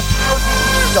mia bio di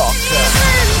TikTok.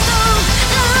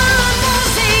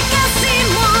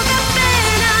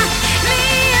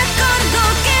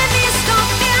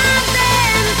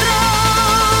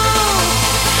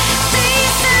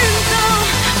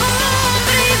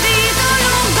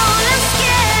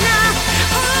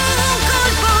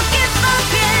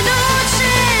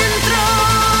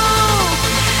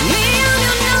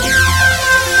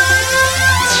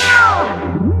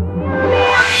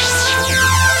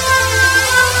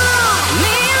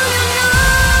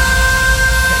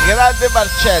 Grande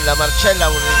Marcella ha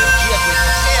un'energia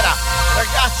questa sera,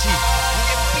 ragazzi, mi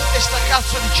riempite sta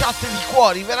cazzo di chat di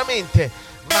cuori, veramente.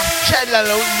 Marcella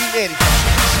lo merita,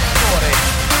 signore,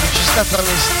 che ci sta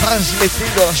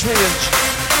trasmettendo la sua energia.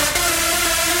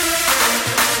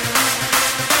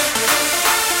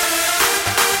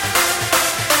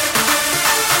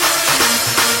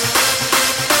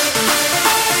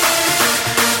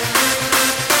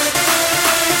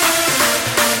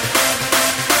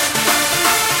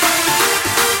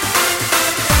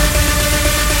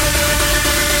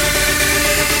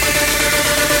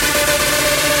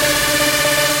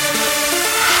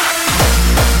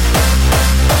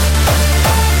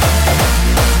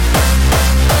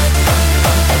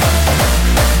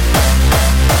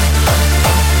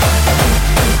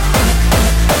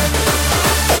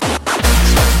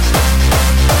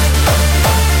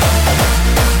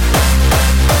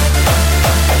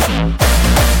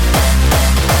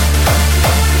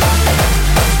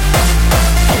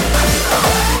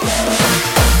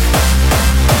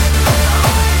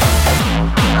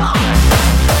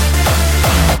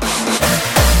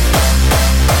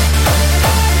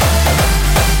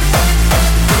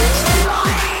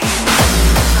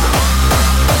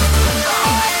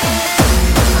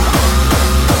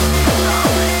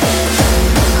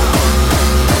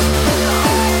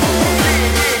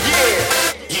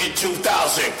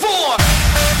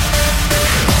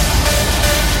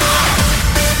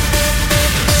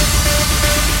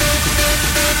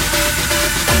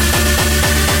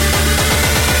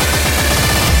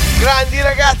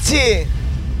 ragazzi!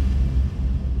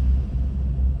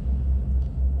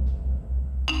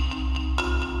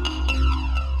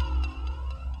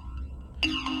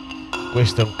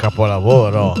 Questo è un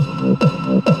capolavoro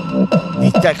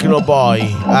di Techno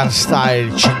Boy,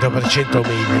 hardstyle 100%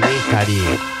 made in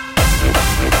Italy.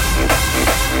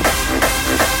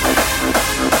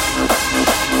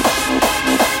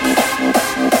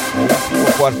 L'ultimo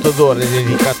quarto d'ora è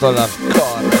dedicato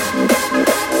all'hardcore.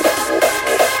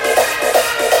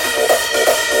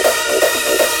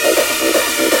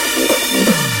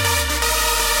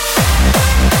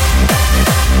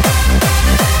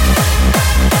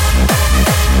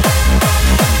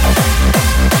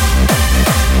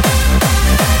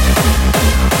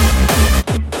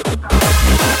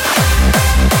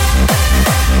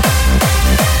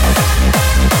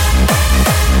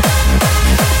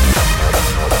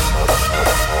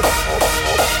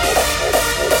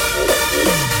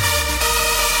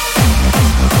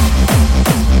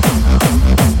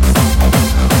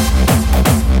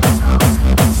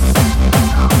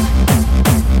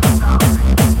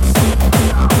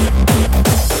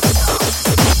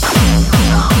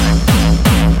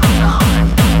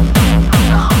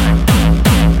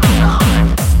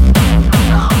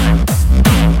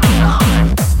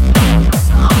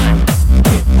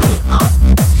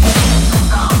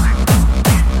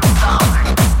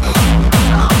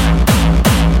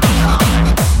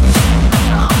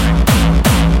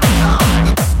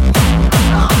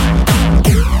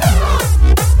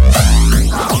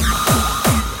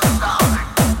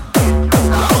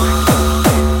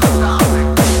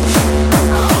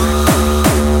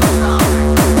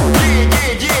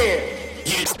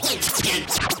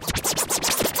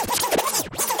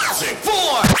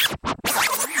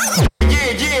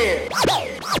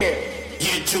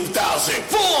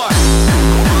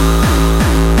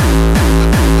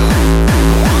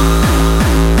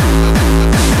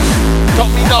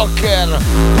 Knocker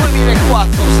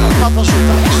 2004, stampato su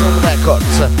Tyson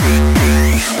Records.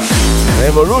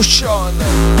 Revolution.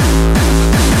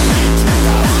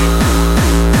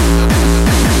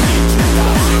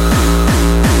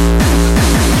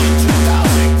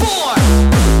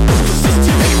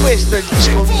 E questo è il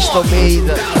disco misto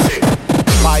made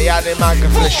by Anemag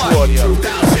Flash Warrior.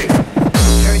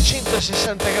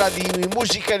 360 gradi di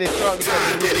musica elettronica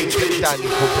degli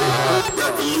britannico.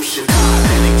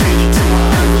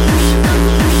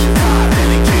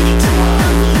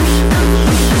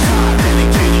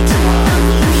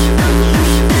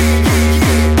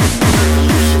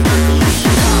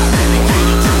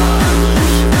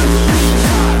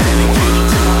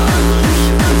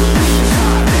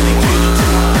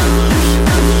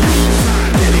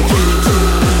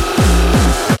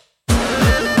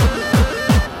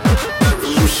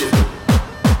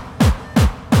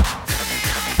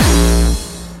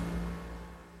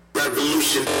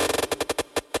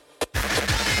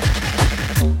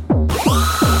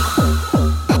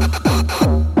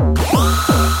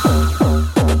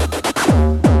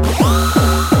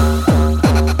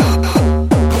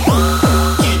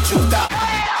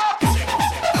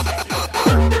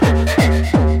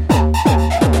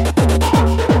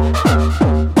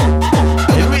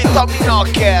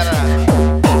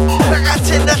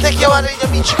 Ragazzi, andate a chiamare gli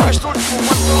amici, quest'ultimo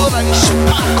quarto d'ora vi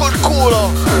spacco il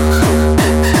culo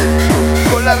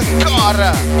con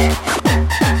l'hardcore.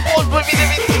 Buon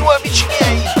 2022 amici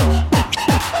miei.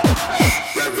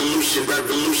 Revolution,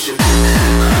 revolution.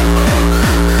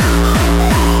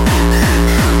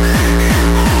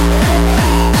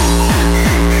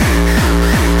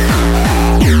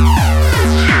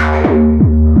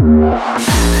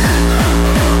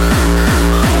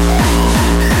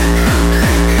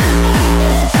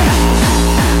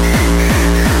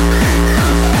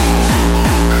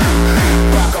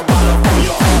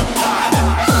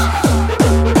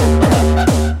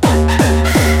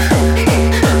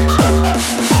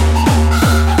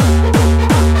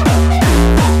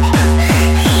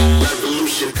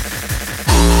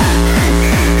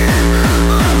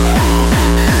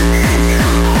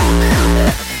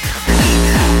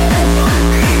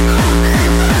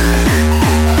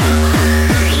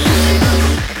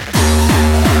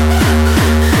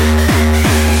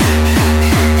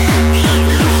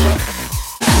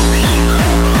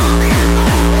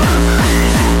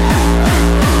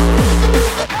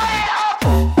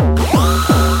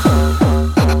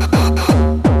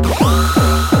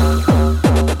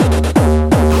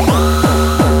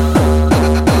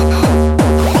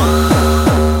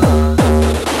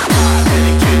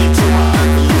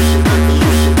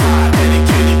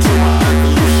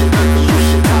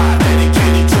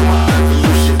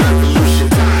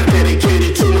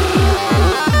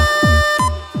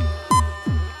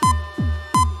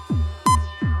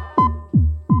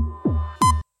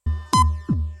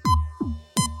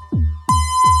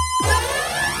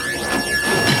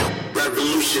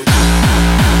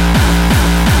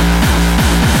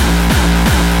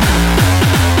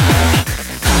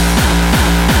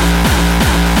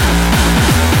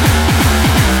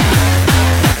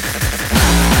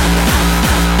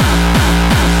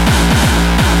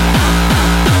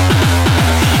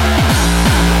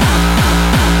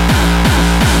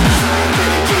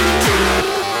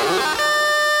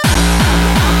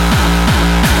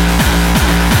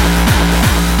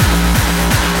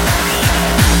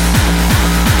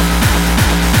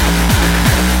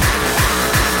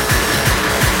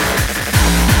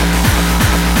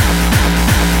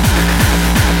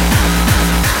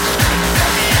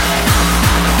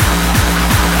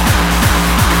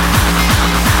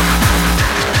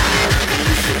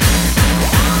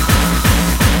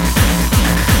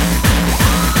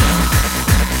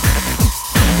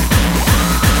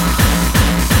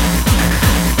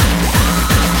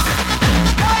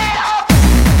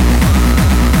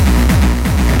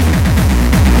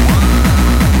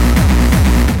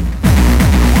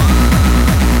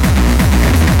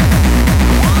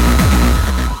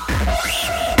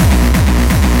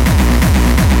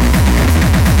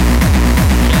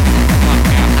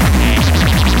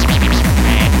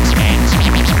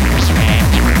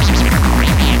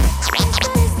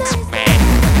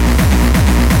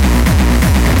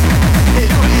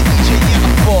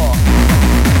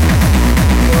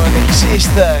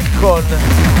 Con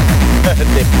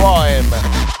The Poem,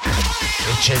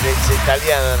 eccellenza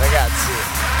italiana, ragazzi.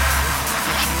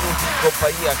 10 minuti in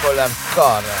compagnia con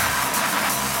l'hardcore.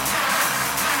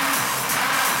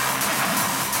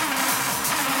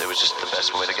 It was just the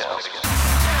best way to go.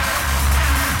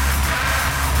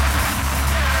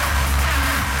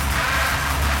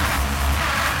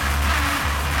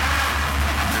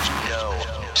 There's no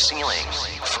ceiling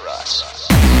for us.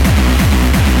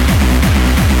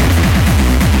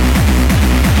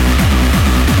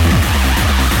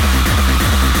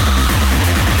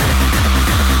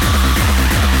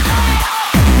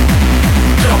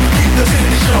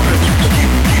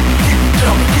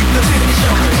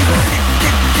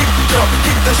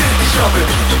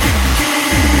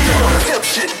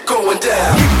 Going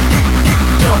down.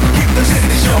 Keep the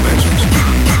city jumping. Keep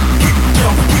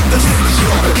the city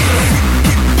jumping.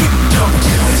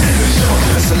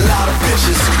 There's a lot of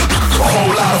bitches, a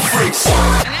whole lot of freaks.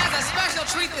 And as a special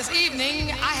treat this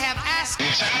evening, I have asked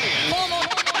former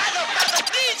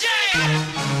DJ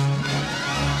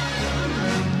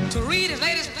to read his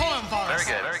latest poem for us. Very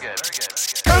good, very good, very good.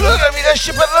 Allora mi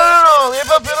lasci parlare, no? Mi hai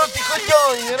proprio rotto i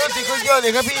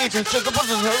coglioni, capito? A un certo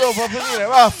punto se lo devo proprio dire,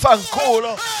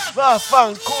 vaffanculo,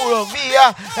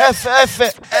 via, F.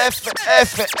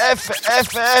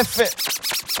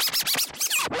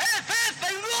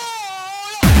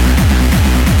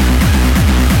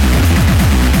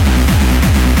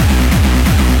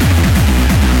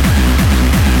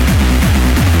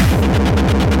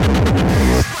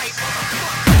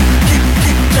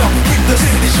 Keep the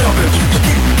city jumping.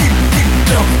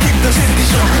 Keep the city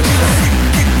jumping.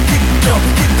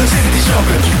 Keep the city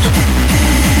jumping.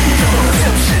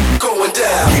 Shit going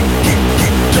down.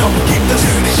 Keep the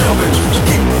city jumping.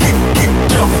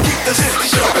 Keep the city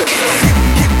jumping.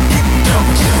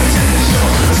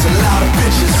 There's a lot of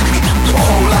bitches, a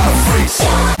whole lot of freaks.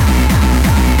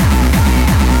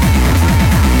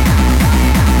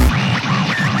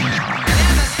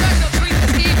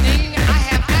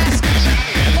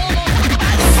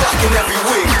 Every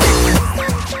week.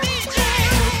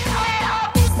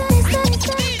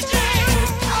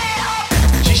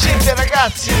 Ci siete,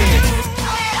 ragazzi?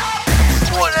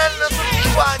 Buon anno a tutti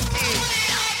quanti!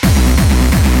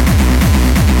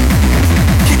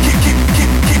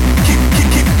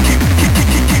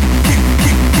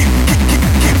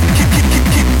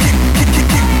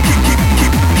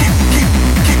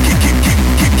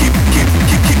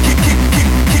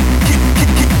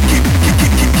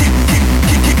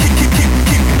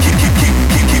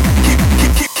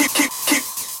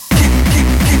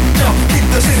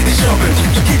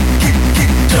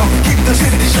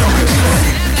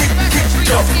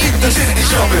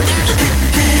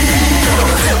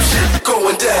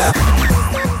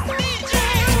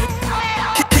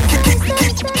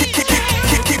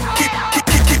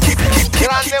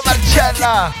 Grande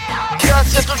Marcella,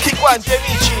 grazie a tutti quanti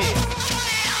amici.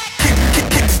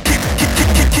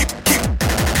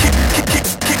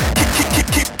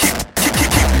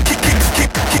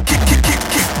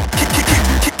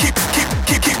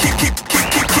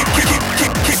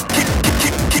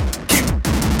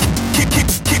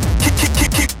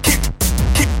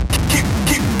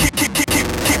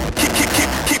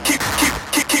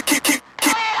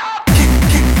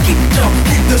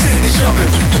 Keep the city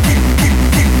jumping.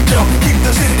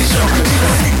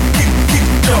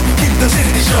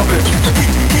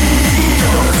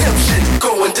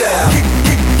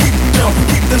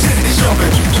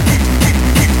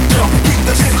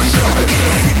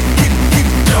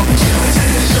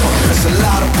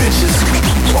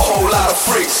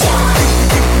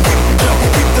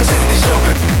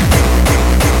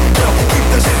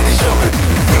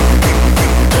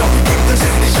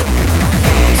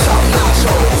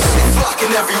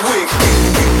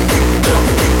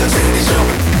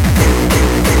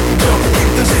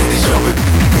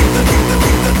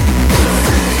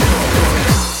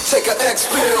 Take an X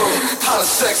pill, how does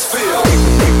sex feel?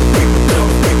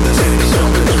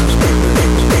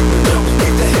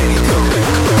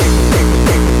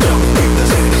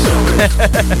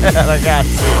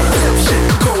 Ragazzi,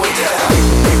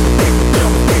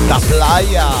 da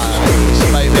playa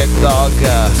by Red Dog,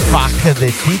 fuck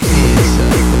the titties.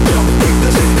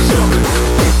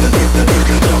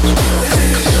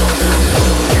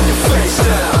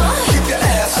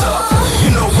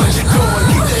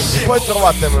 Poi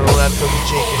trovatemelo un altro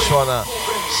DJ che suona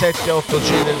 7-8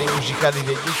 generi musicali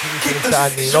degli ultimi 30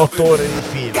 anni in 8 ore di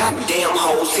film.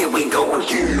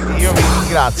 Io vi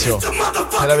ringrazio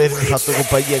per avermi fatto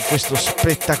compagnia in questo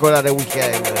spettacolare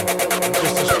weekend, in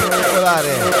questo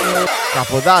spettacolare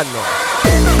Capodanno.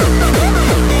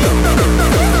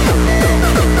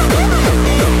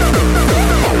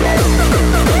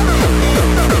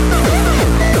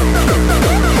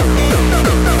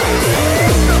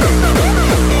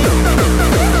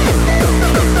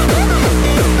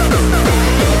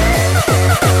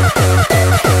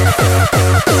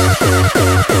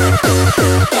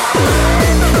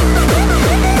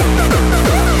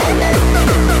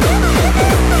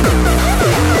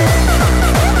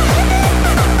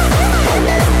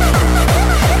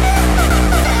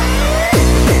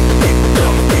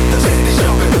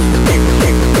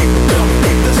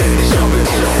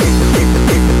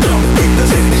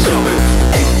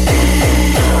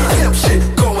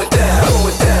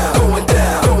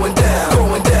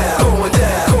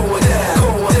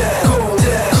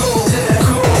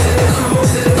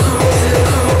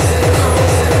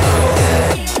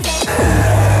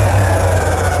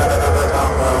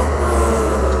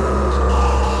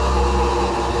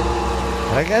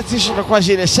 Ragazzi, sono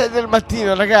quasi le 6 del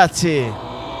mattino, ragazzi.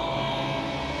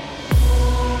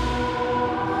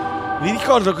 Vi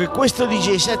ricordo che questo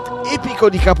DJ set epico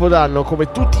di Capodanno,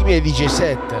 come tutti i miei DJ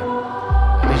set,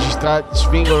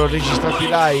 vengono registrati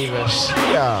live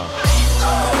sia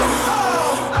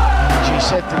DJ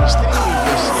set in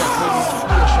streaming sia quelli in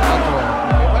cui ho suonato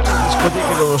le varie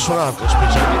discoteche dove ho suonato,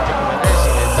 specialmente come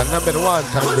Resident, dal number one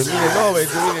tra il 2009 e il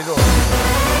 2012.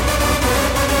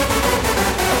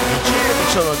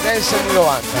 Sono dance anni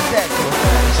 90, techno,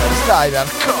 dance, style,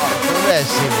 hardcore,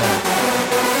 progressive,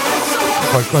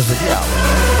 qualcosa di altro.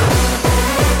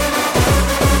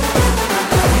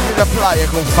 La playa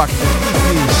con Fuck the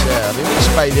Titties, remix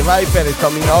by The Viper e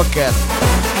Tommy Knocker.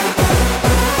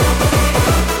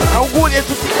 Auguri a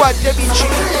tutti quanti amici,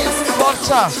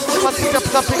 forza, fatti tap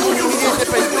tap e condividete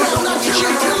per gli ultimi 15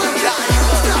 minuti di live.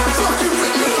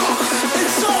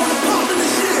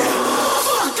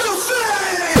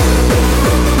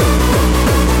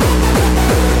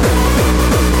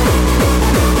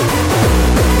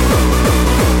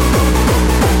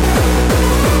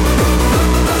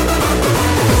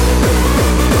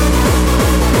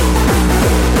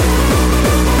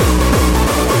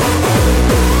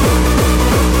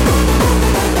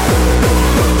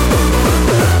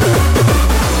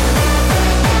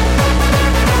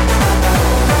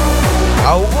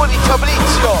 Auguri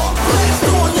Fabrizio!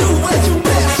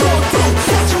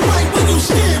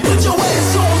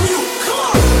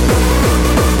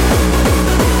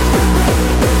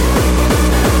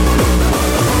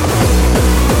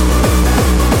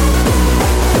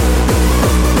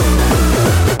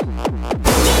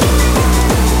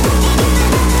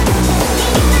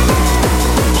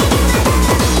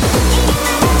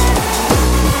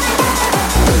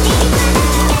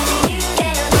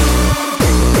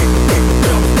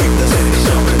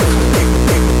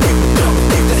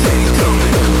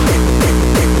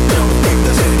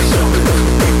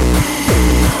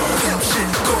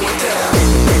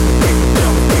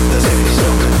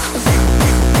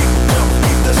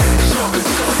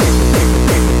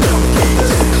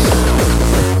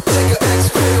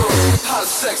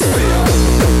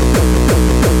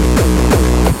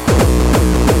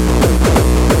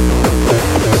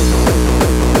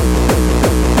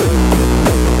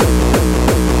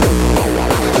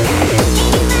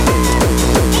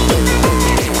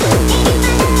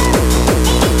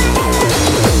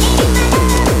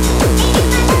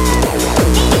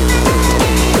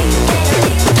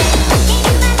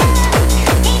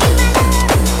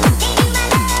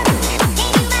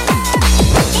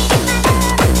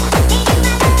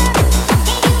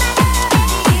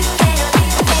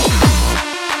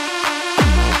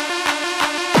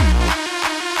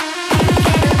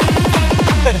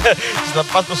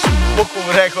 Stampato su Boku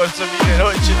Records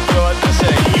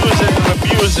 1996, Used and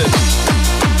Abused.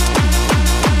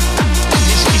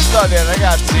 Dischi storia,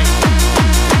 ragazzi.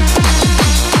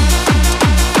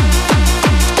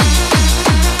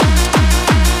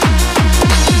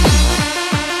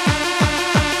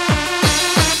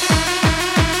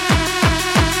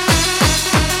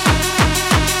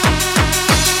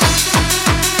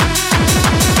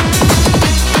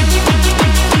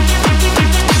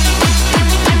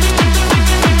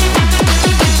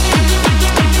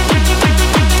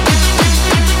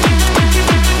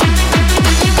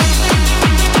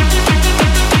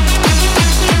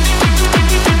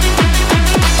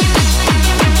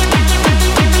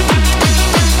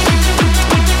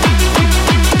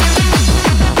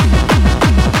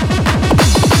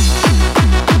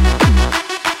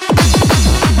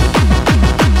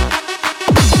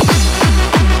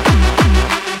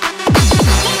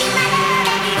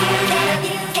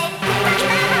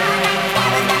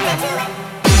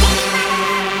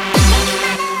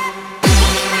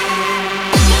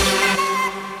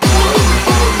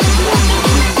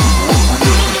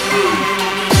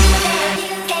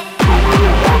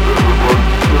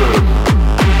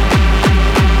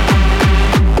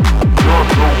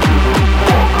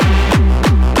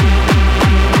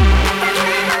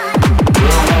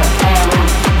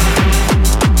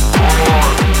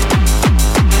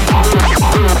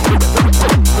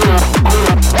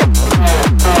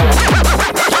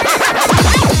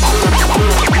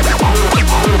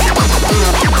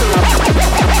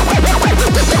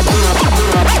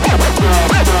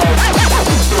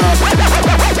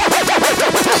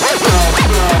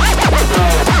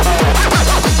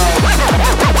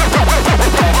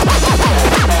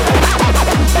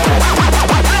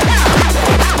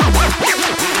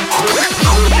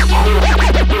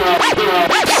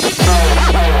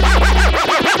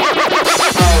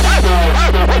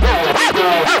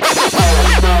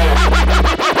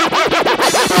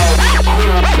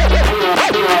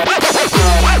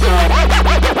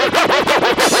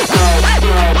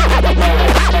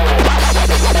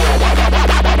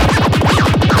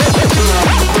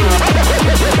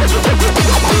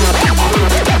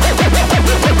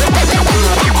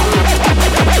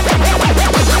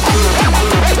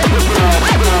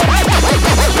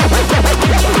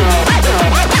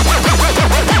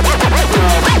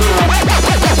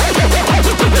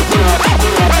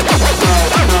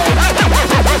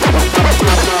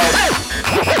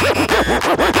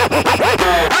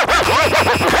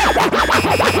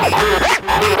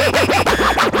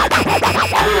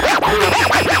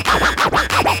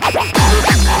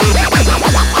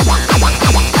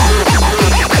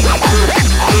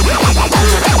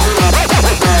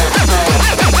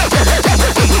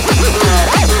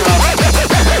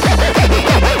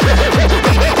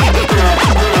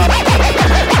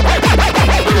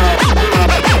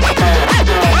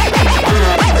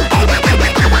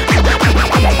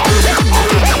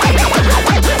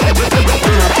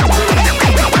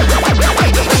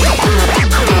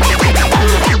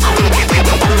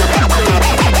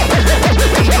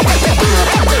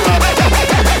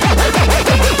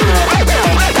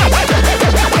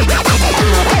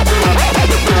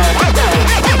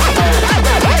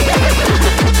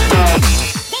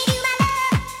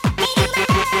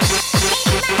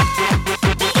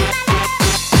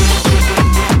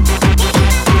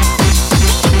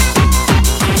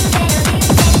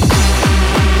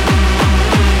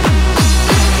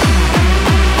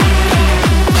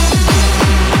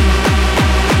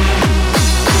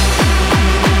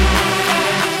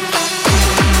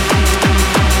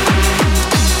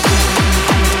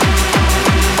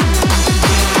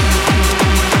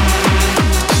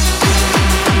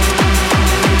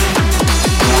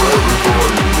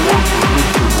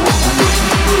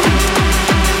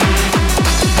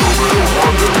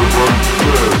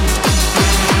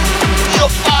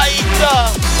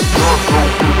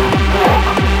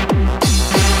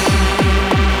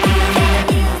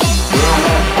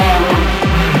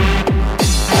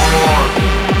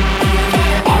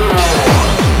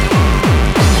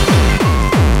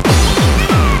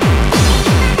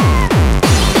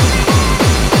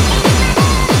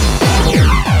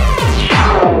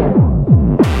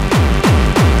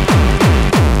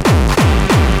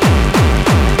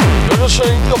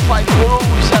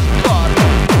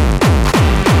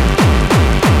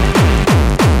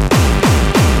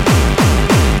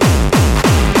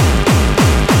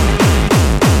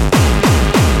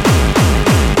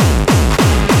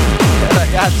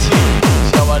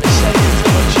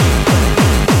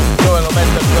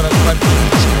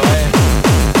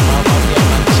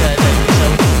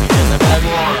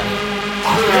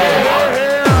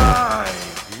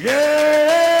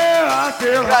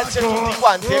 tutti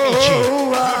quanti amici, gli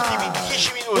ultimi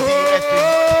 10 minuti li metto gli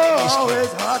ultimi dischi.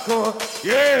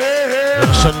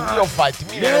 Sono i Neophyte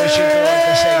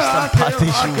 1996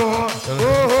 stampati su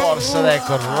Force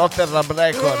Records, Rotterdam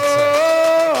Records,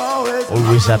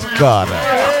 Always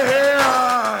Hardcore.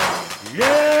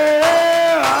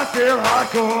 I feel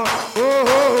hardcore.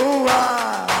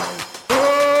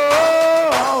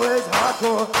 Always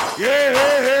hardcore. Yeah,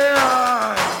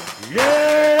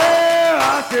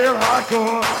 I feel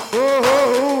hardcore.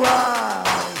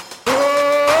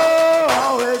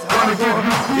 Always hardcore.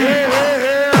 Yeah,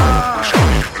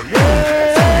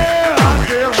 I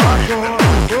feel hardcore.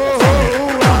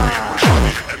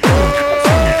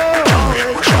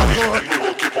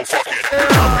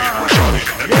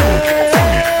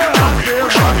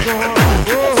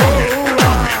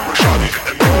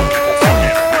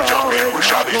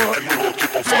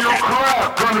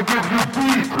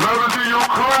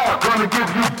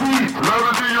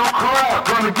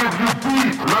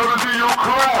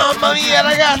 Mamma mia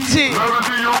ragazzi!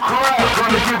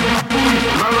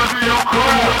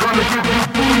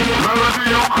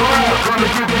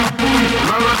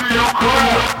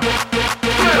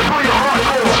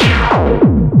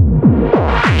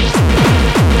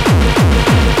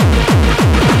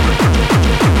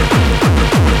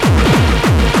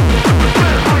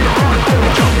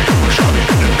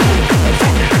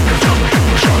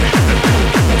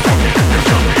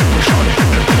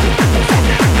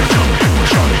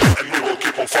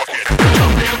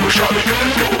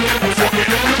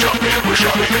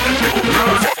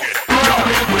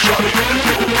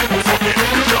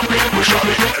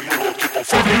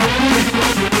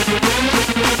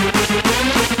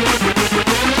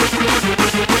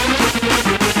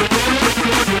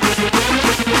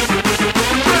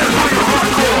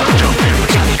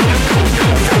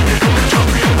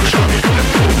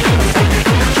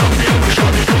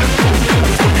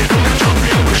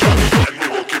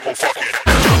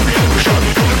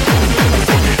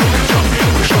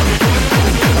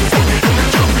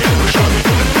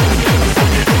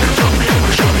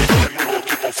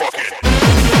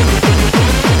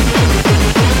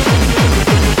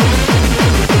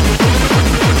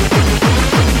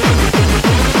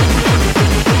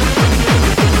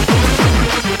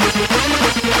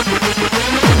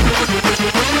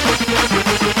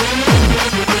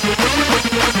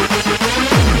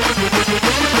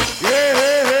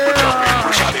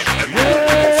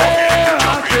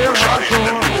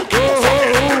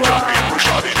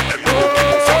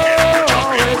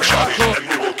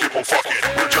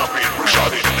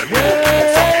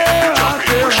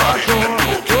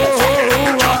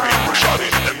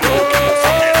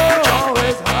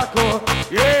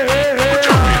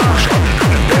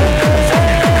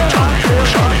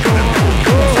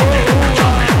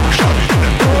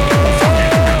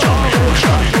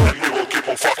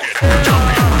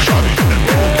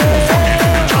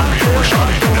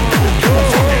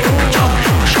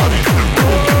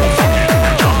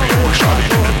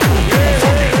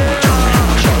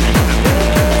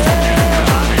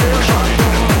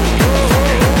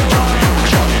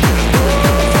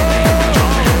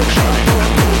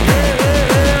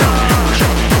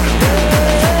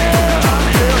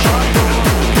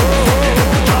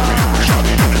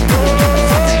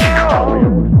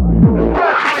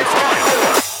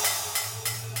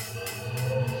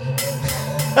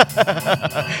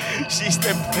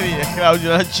 System 3,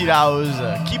 Claudio Lanciraus,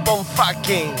 Keep on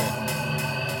fucking.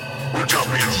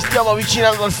 Ci stiamo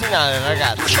avvicinando al finale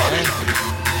ragazzi,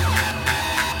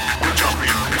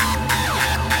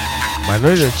 Ma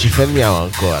noi non ci fermiamo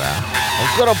ancora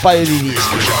un paio di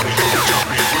dischi.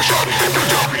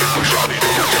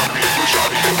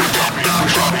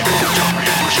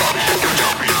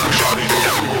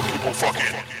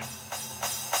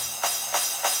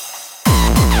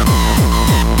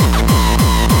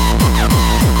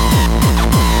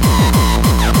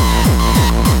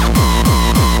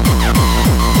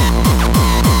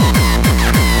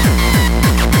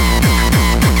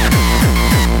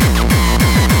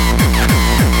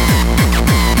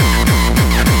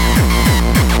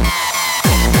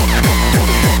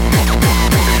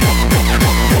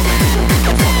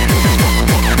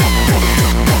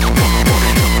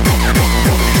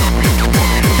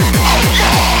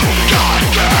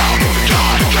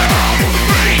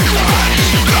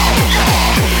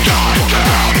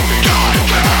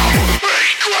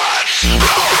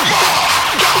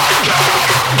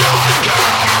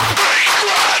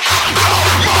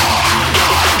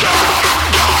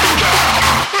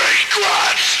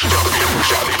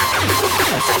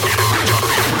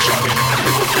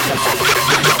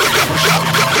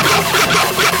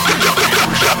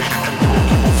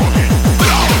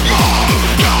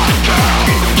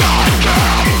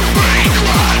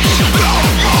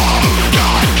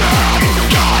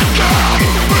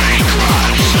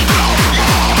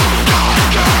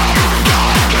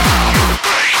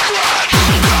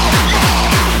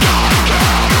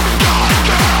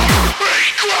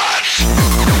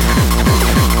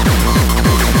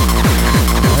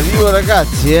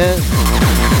 ragazzi,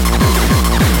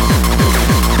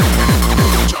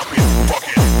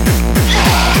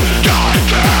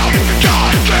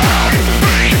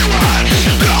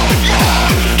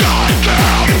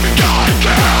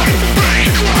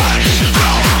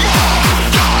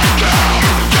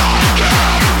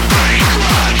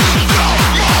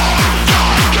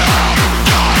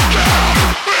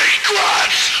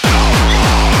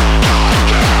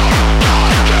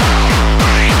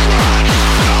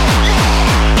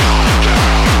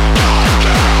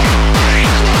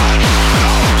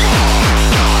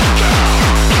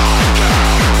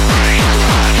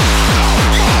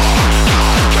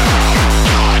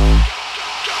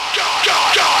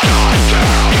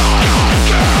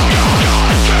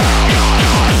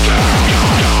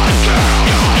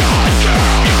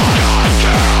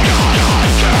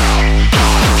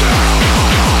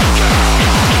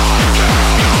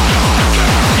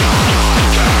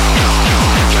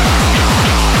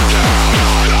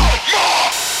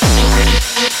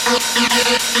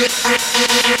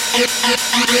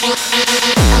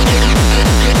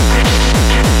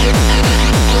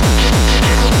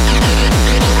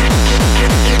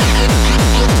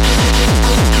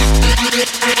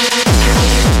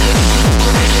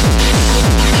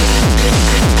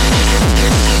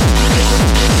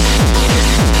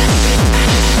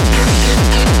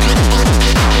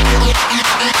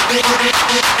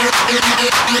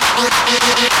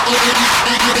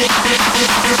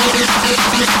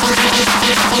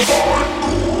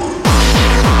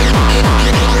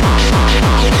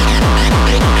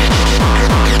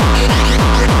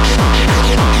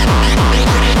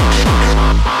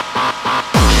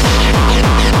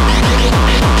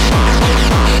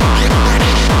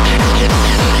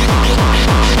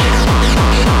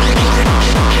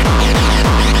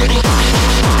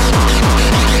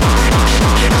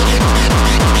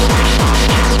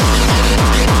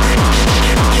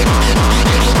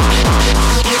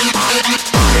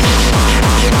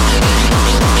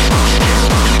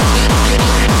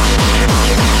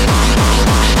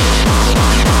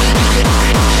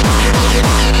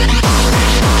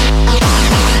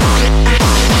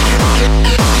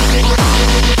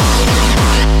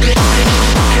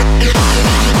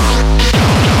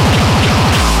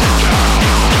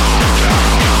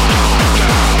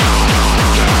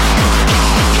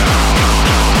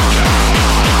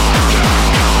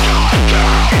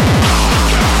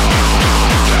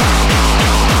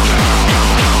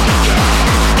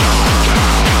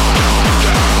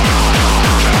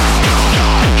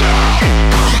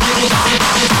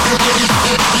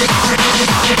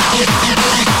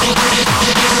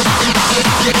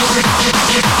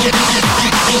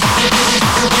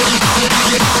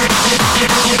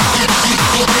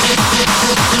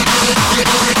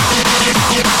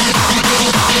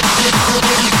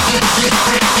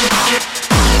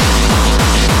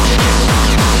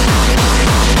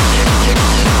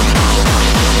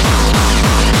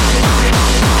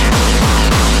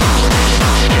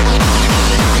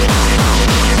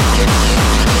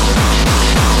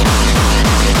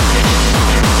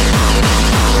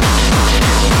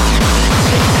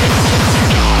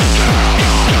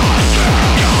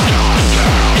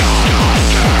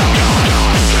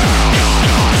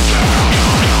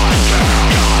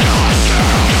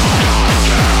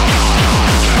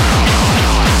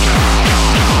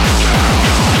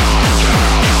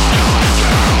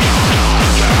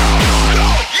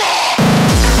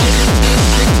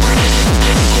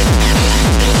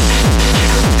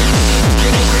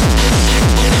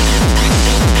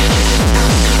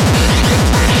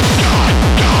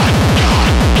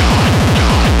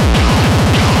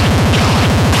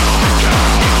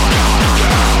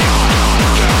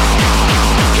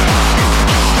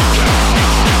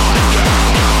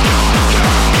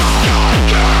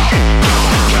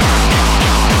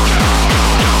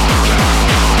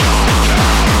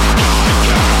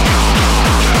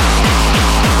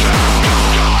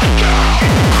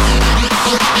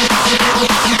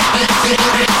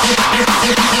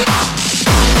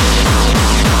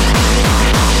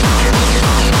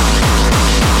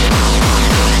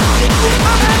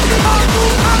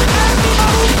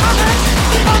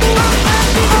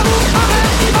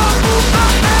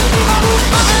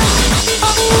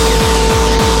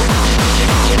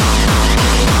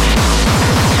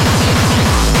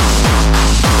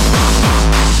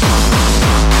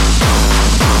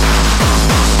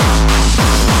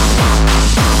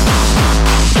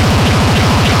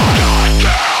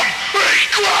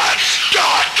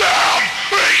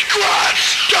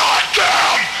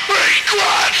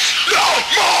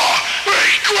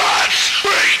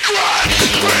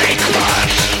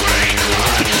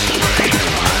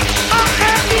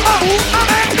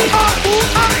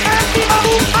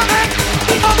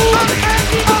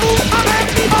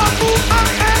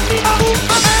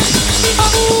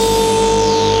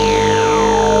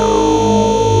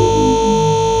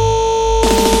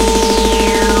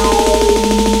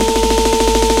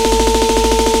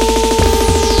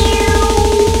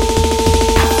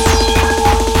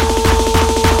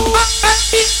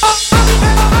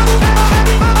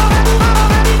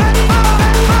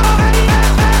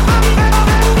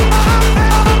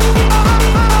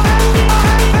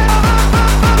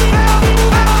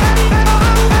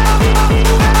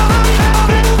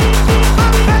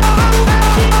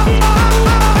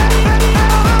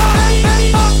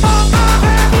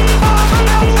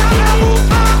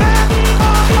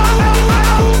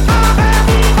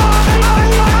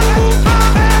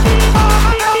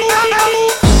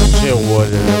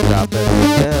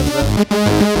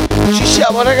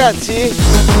 ragazzi?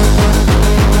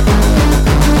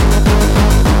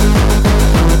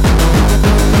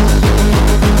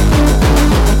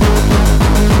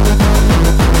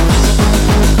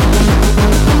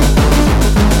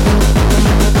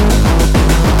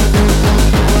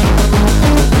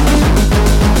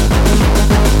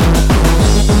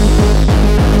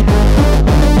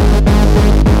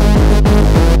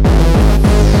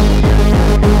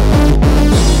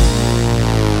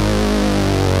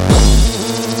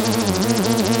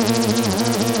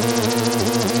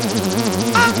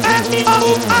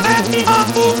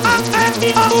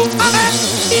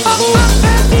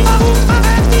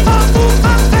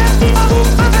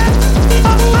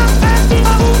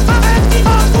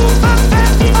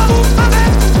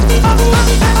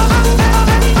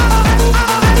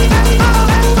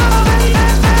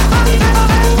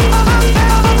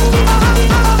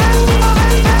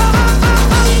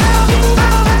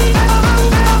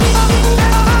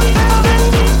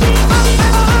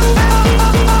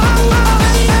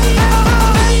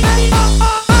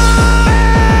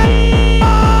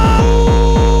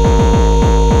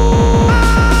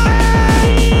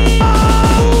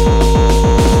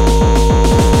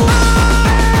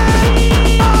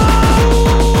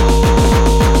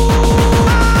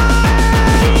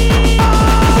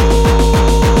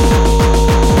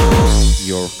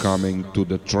 To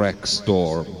the track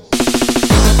store.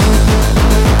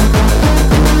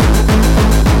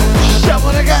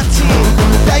 Ciao ragazzi,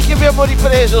 dai che abbiamo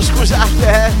ripreso,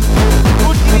 scusate,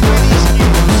 ultimi due dischi.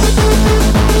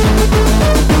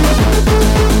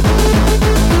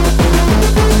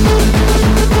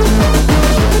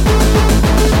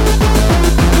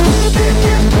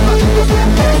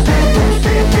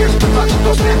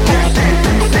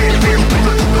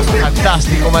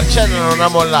 Fantastico, Marcello non ha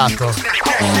mollato.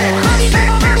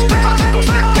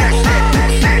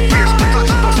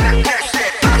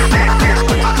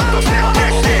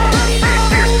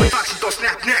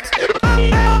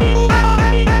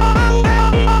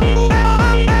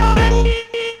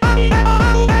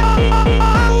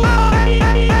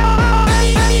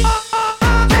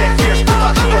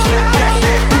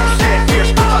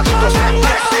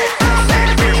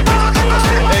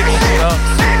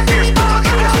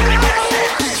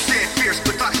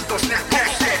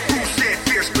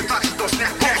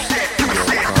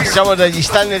 Siamo dagli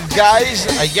Standard Guys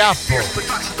a Yappo.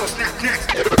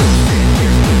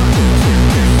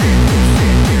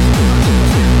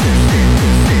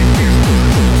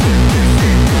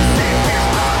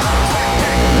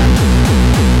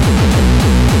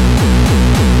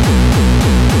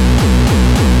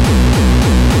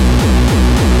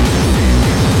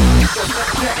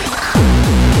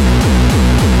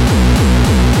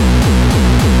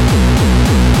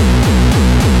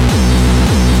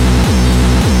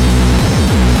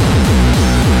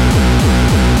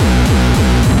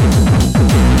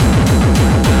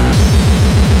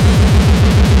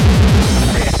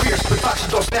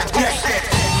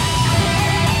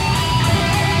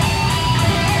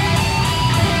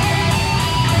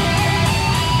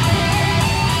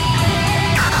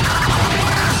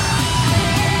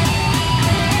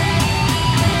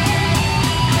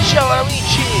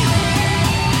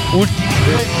 Ultimi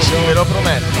due dischi, ve lo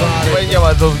prometto. Poi andiamo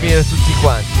a dormire tutti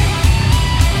quanti.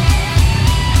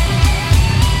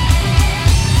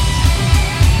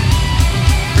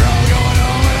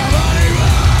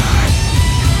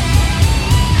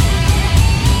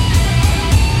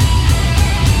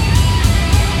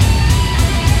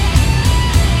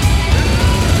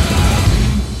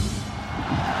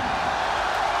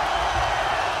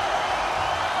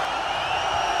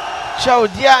 Ciao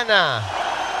Diana.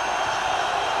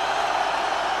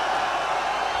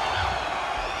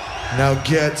 Now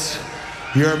get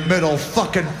your middle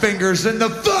fucking fingers in the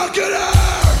fucking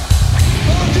air!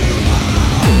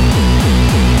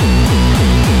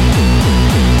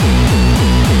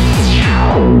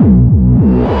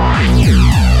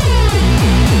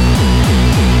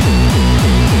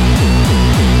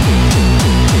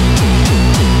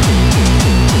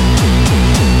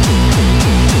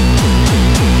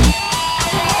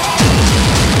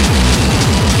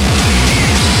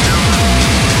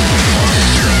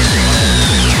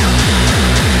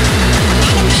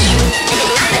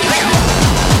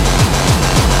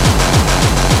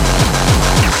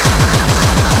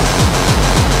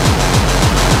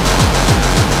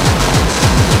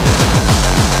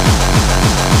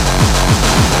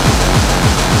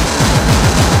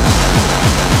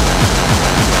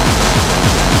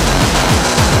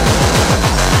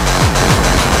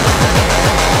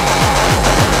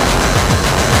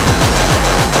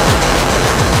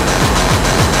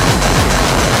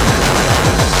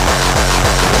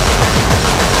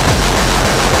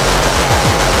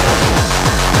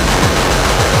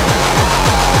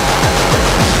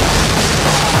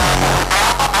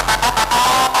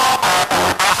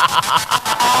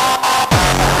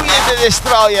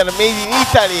 Destroyer, Made in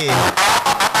Italy.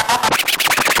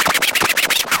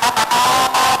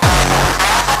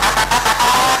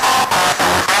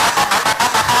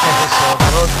 Sono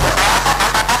pronto.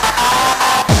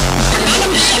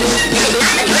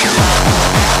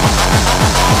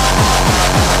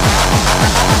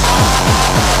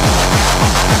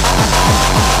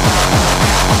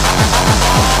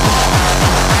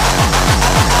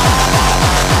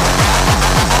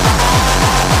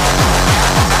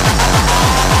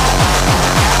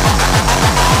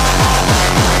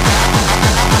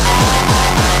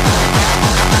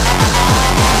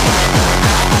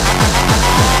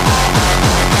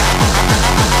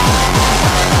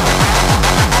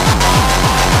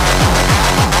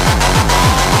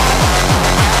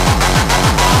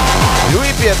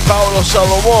 Paolo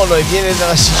Salomono e viene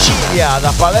dalla Sicilia,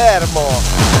 da Palermo,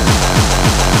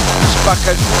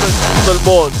 spacca il culo in tutto il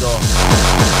mondo,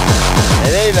 e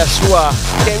lei la sua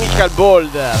Chemical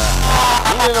Boulder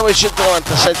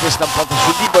 1997 stampata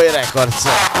su D-Boy Records.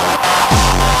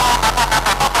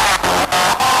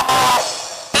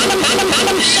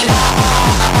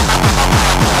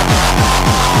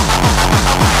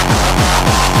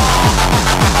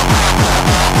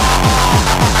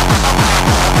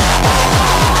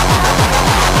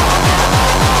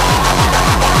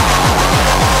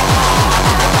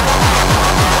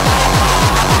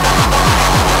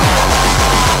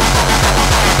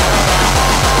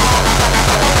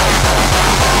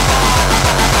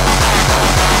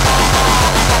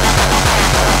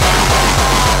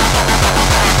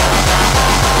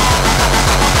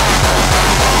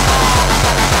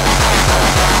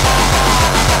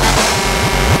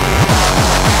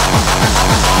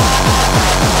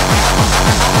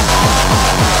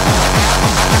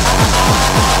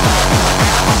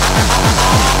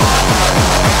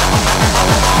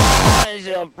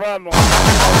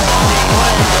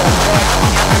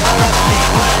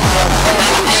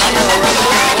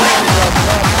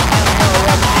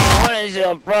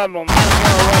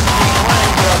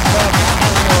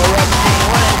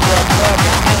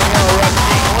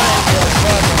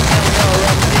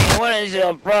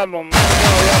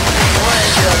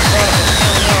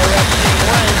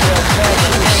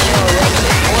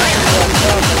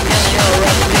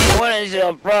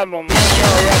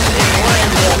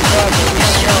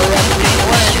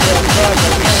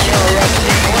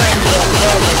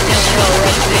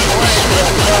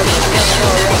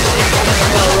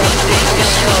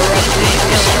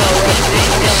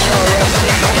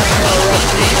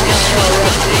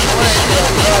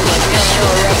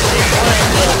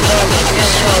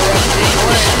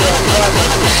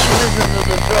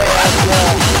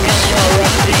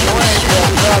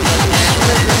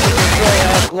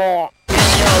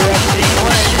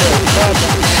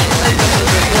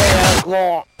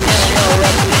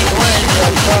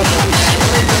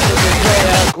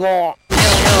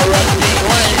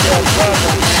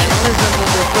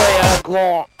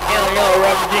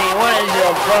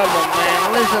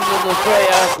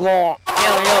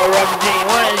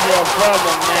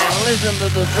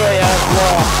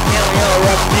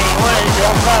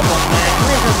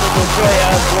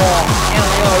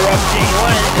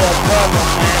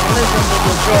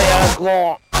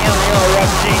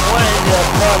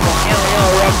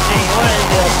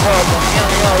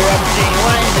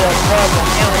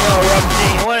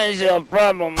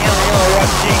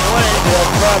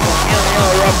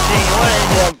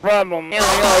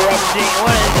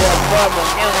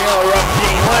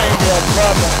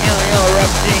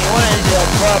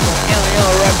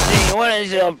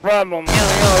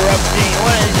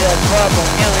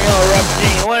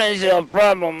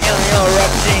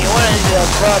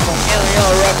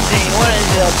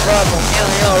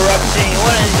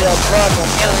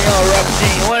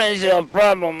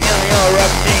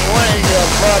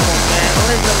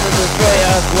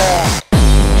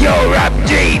 Yo, Rap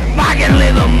G, fucking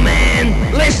little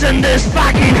man, listen to this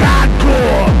fucking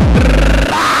hardcore.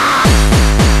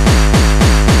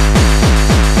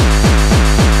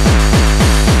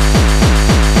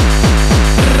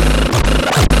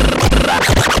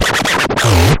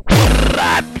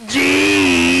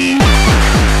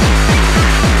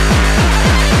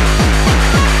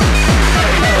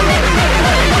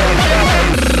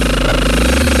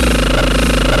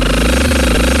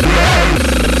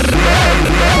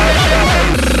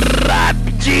 Rap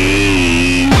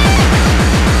G.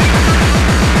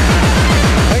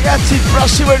 Ragazzi, il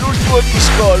prossimo è l'ultimo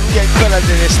disco, lui è ancora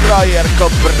The Destroyer con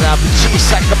Rap G,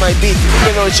 Suck My Beat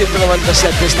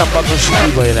 1997 stampato su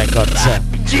D-Boy Records.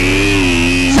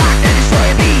 G.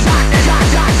 Destroy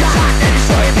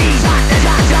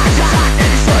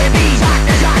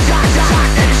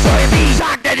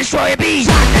destroy bees,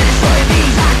 shot to destroy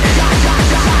bees, shot to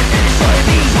destroy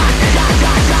bees, shot to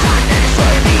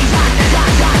destroy bees, shot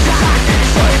to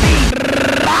destroy bees.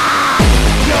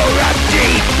 You're a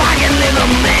deep fucking little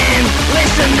man.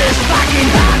 Listen to this fucking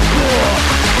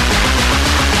hardcore.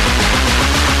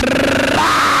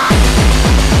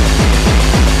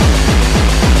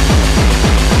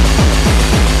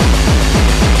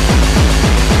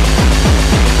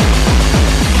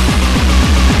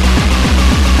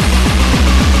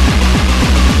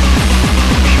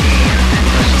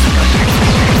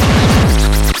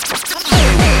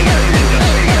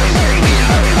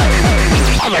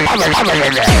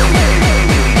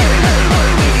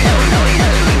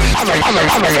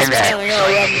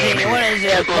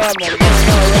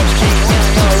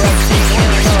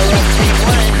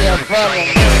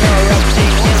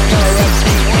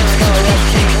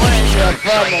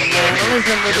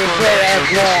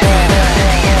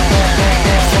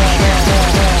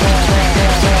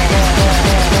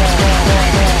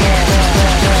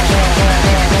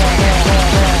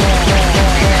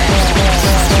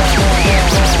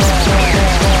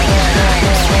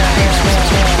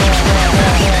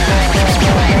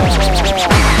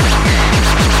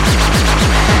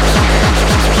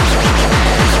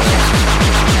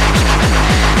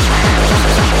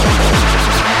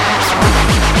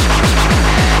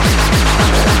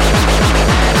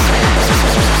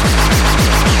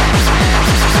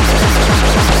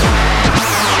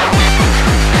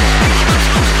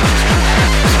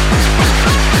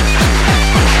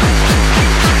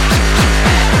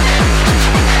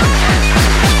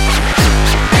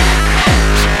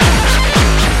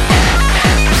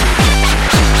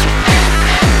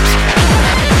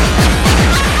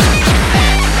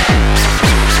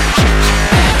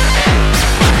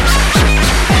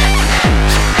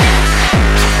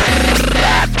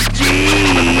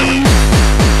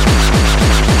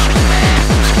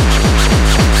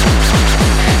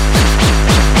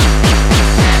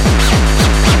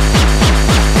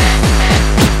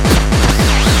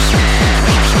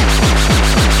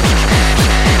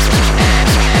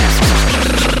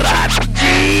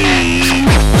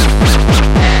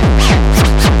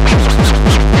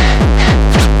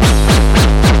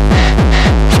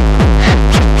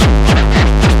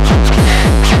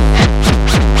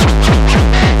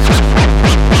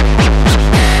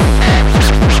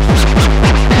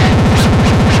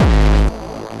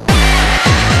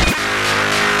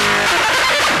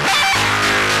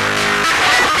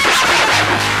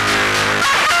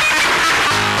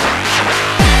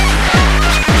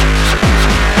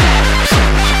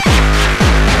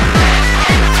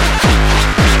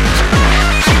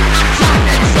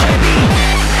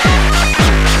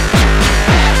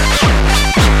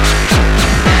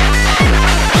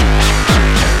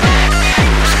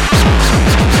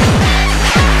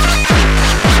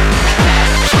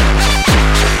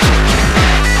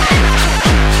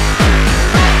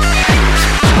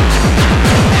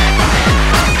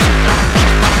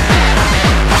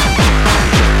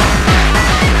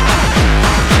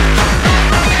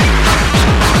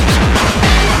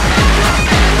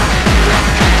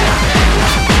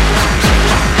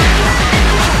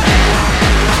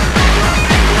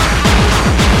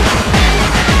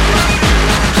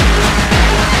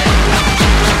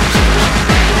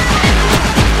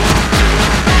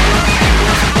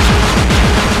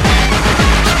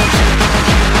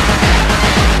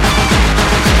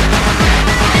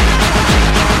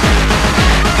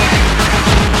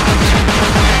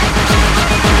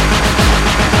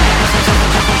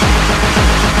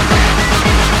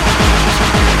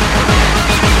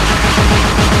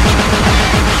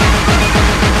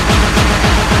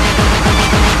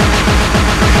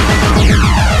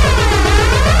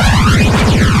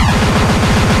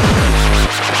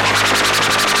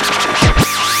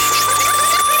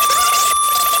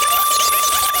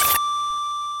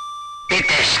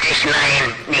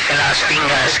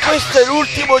 Questo è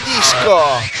l'ultimo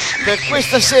disco per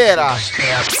questa sera.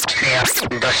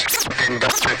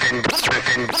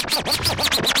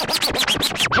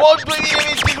 Buon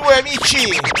 2022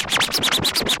 amici.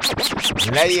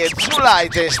 Lei è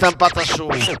Zulite, stampata su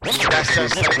Industrial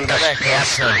Strength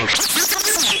Records.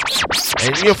 È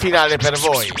il mio finale per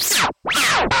voi.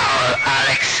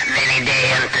 Alex,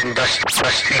 Day und den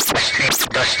Industrial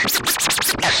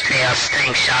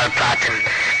Strength Schallplatten.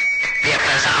 Wir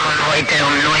versammeln heute,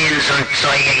 um Neues und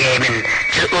Zeuge geben,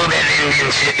 zu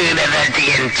überwinden, zu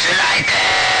überwältigen, zu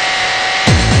leiten.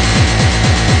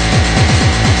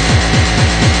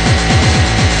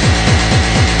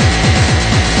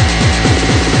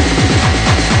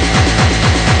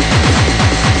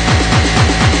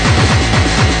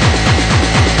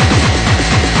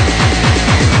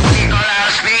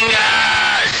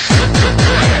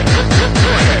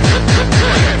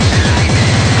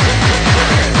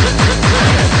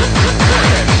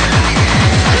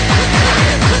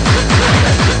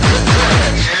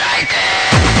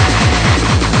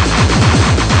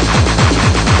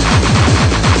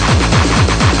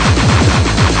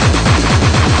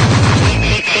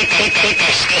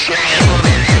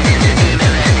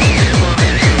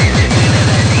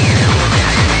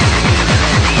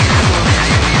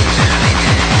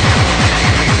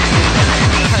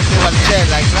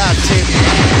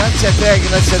 Grazie a te,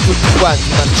 grazie a tutti quanti.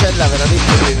 Marcella,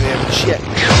 veramente l'energia è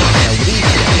esaurita.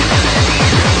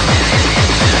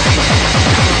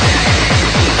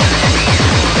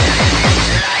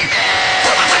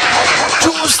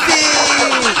 Giusti!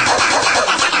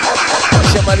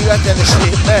 Siamo arrivati alle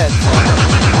 6:30.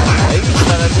 Hai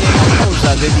visto la mia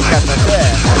causa dedicata a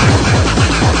te?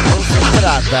 Non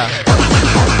filtrata.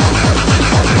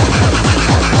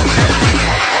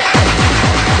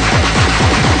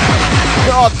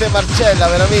 Notte Marcella,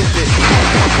 veramente,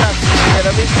 cazzo, sei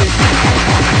veramente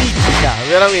mitica,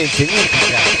 veramente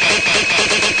mitica.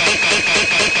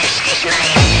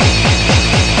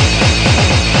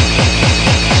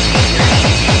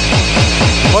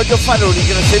 Voglio fare un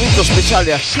ringraziamento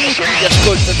speciale a tutti gli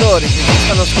ascoltatori che ci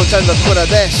stanno ascoltando ancora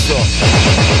adesso,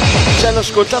 ci hanno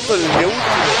ascoltato nelle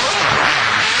ultime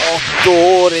 8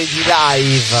 ore di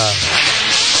live.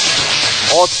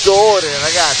 8 ore,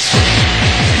 ragazzi.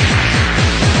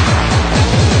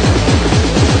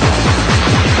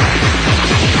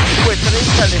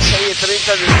 Alle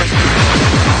 6:30 del mattino.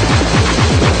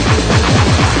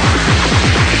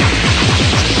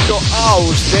 Sito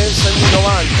house, dance anni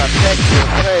 90, techno,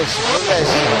 trash,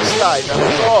 progressive, style,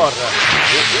 hardcore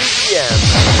e EDM.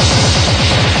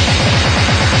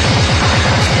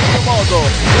 In questo modo,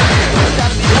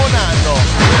 darvi buon anno,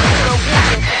 un augurio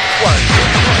a tutti quanti.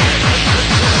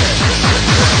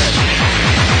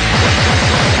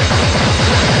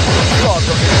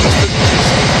 Ricordo che questo 17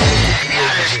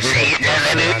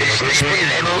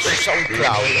 disponibile su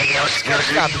SoundCloud,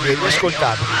 scaricabili e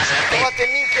riascoltabili. Trovate il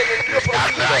link nel mio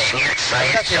profilo,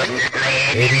 andate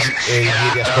lì e vi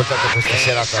riascoltate questa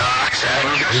serata.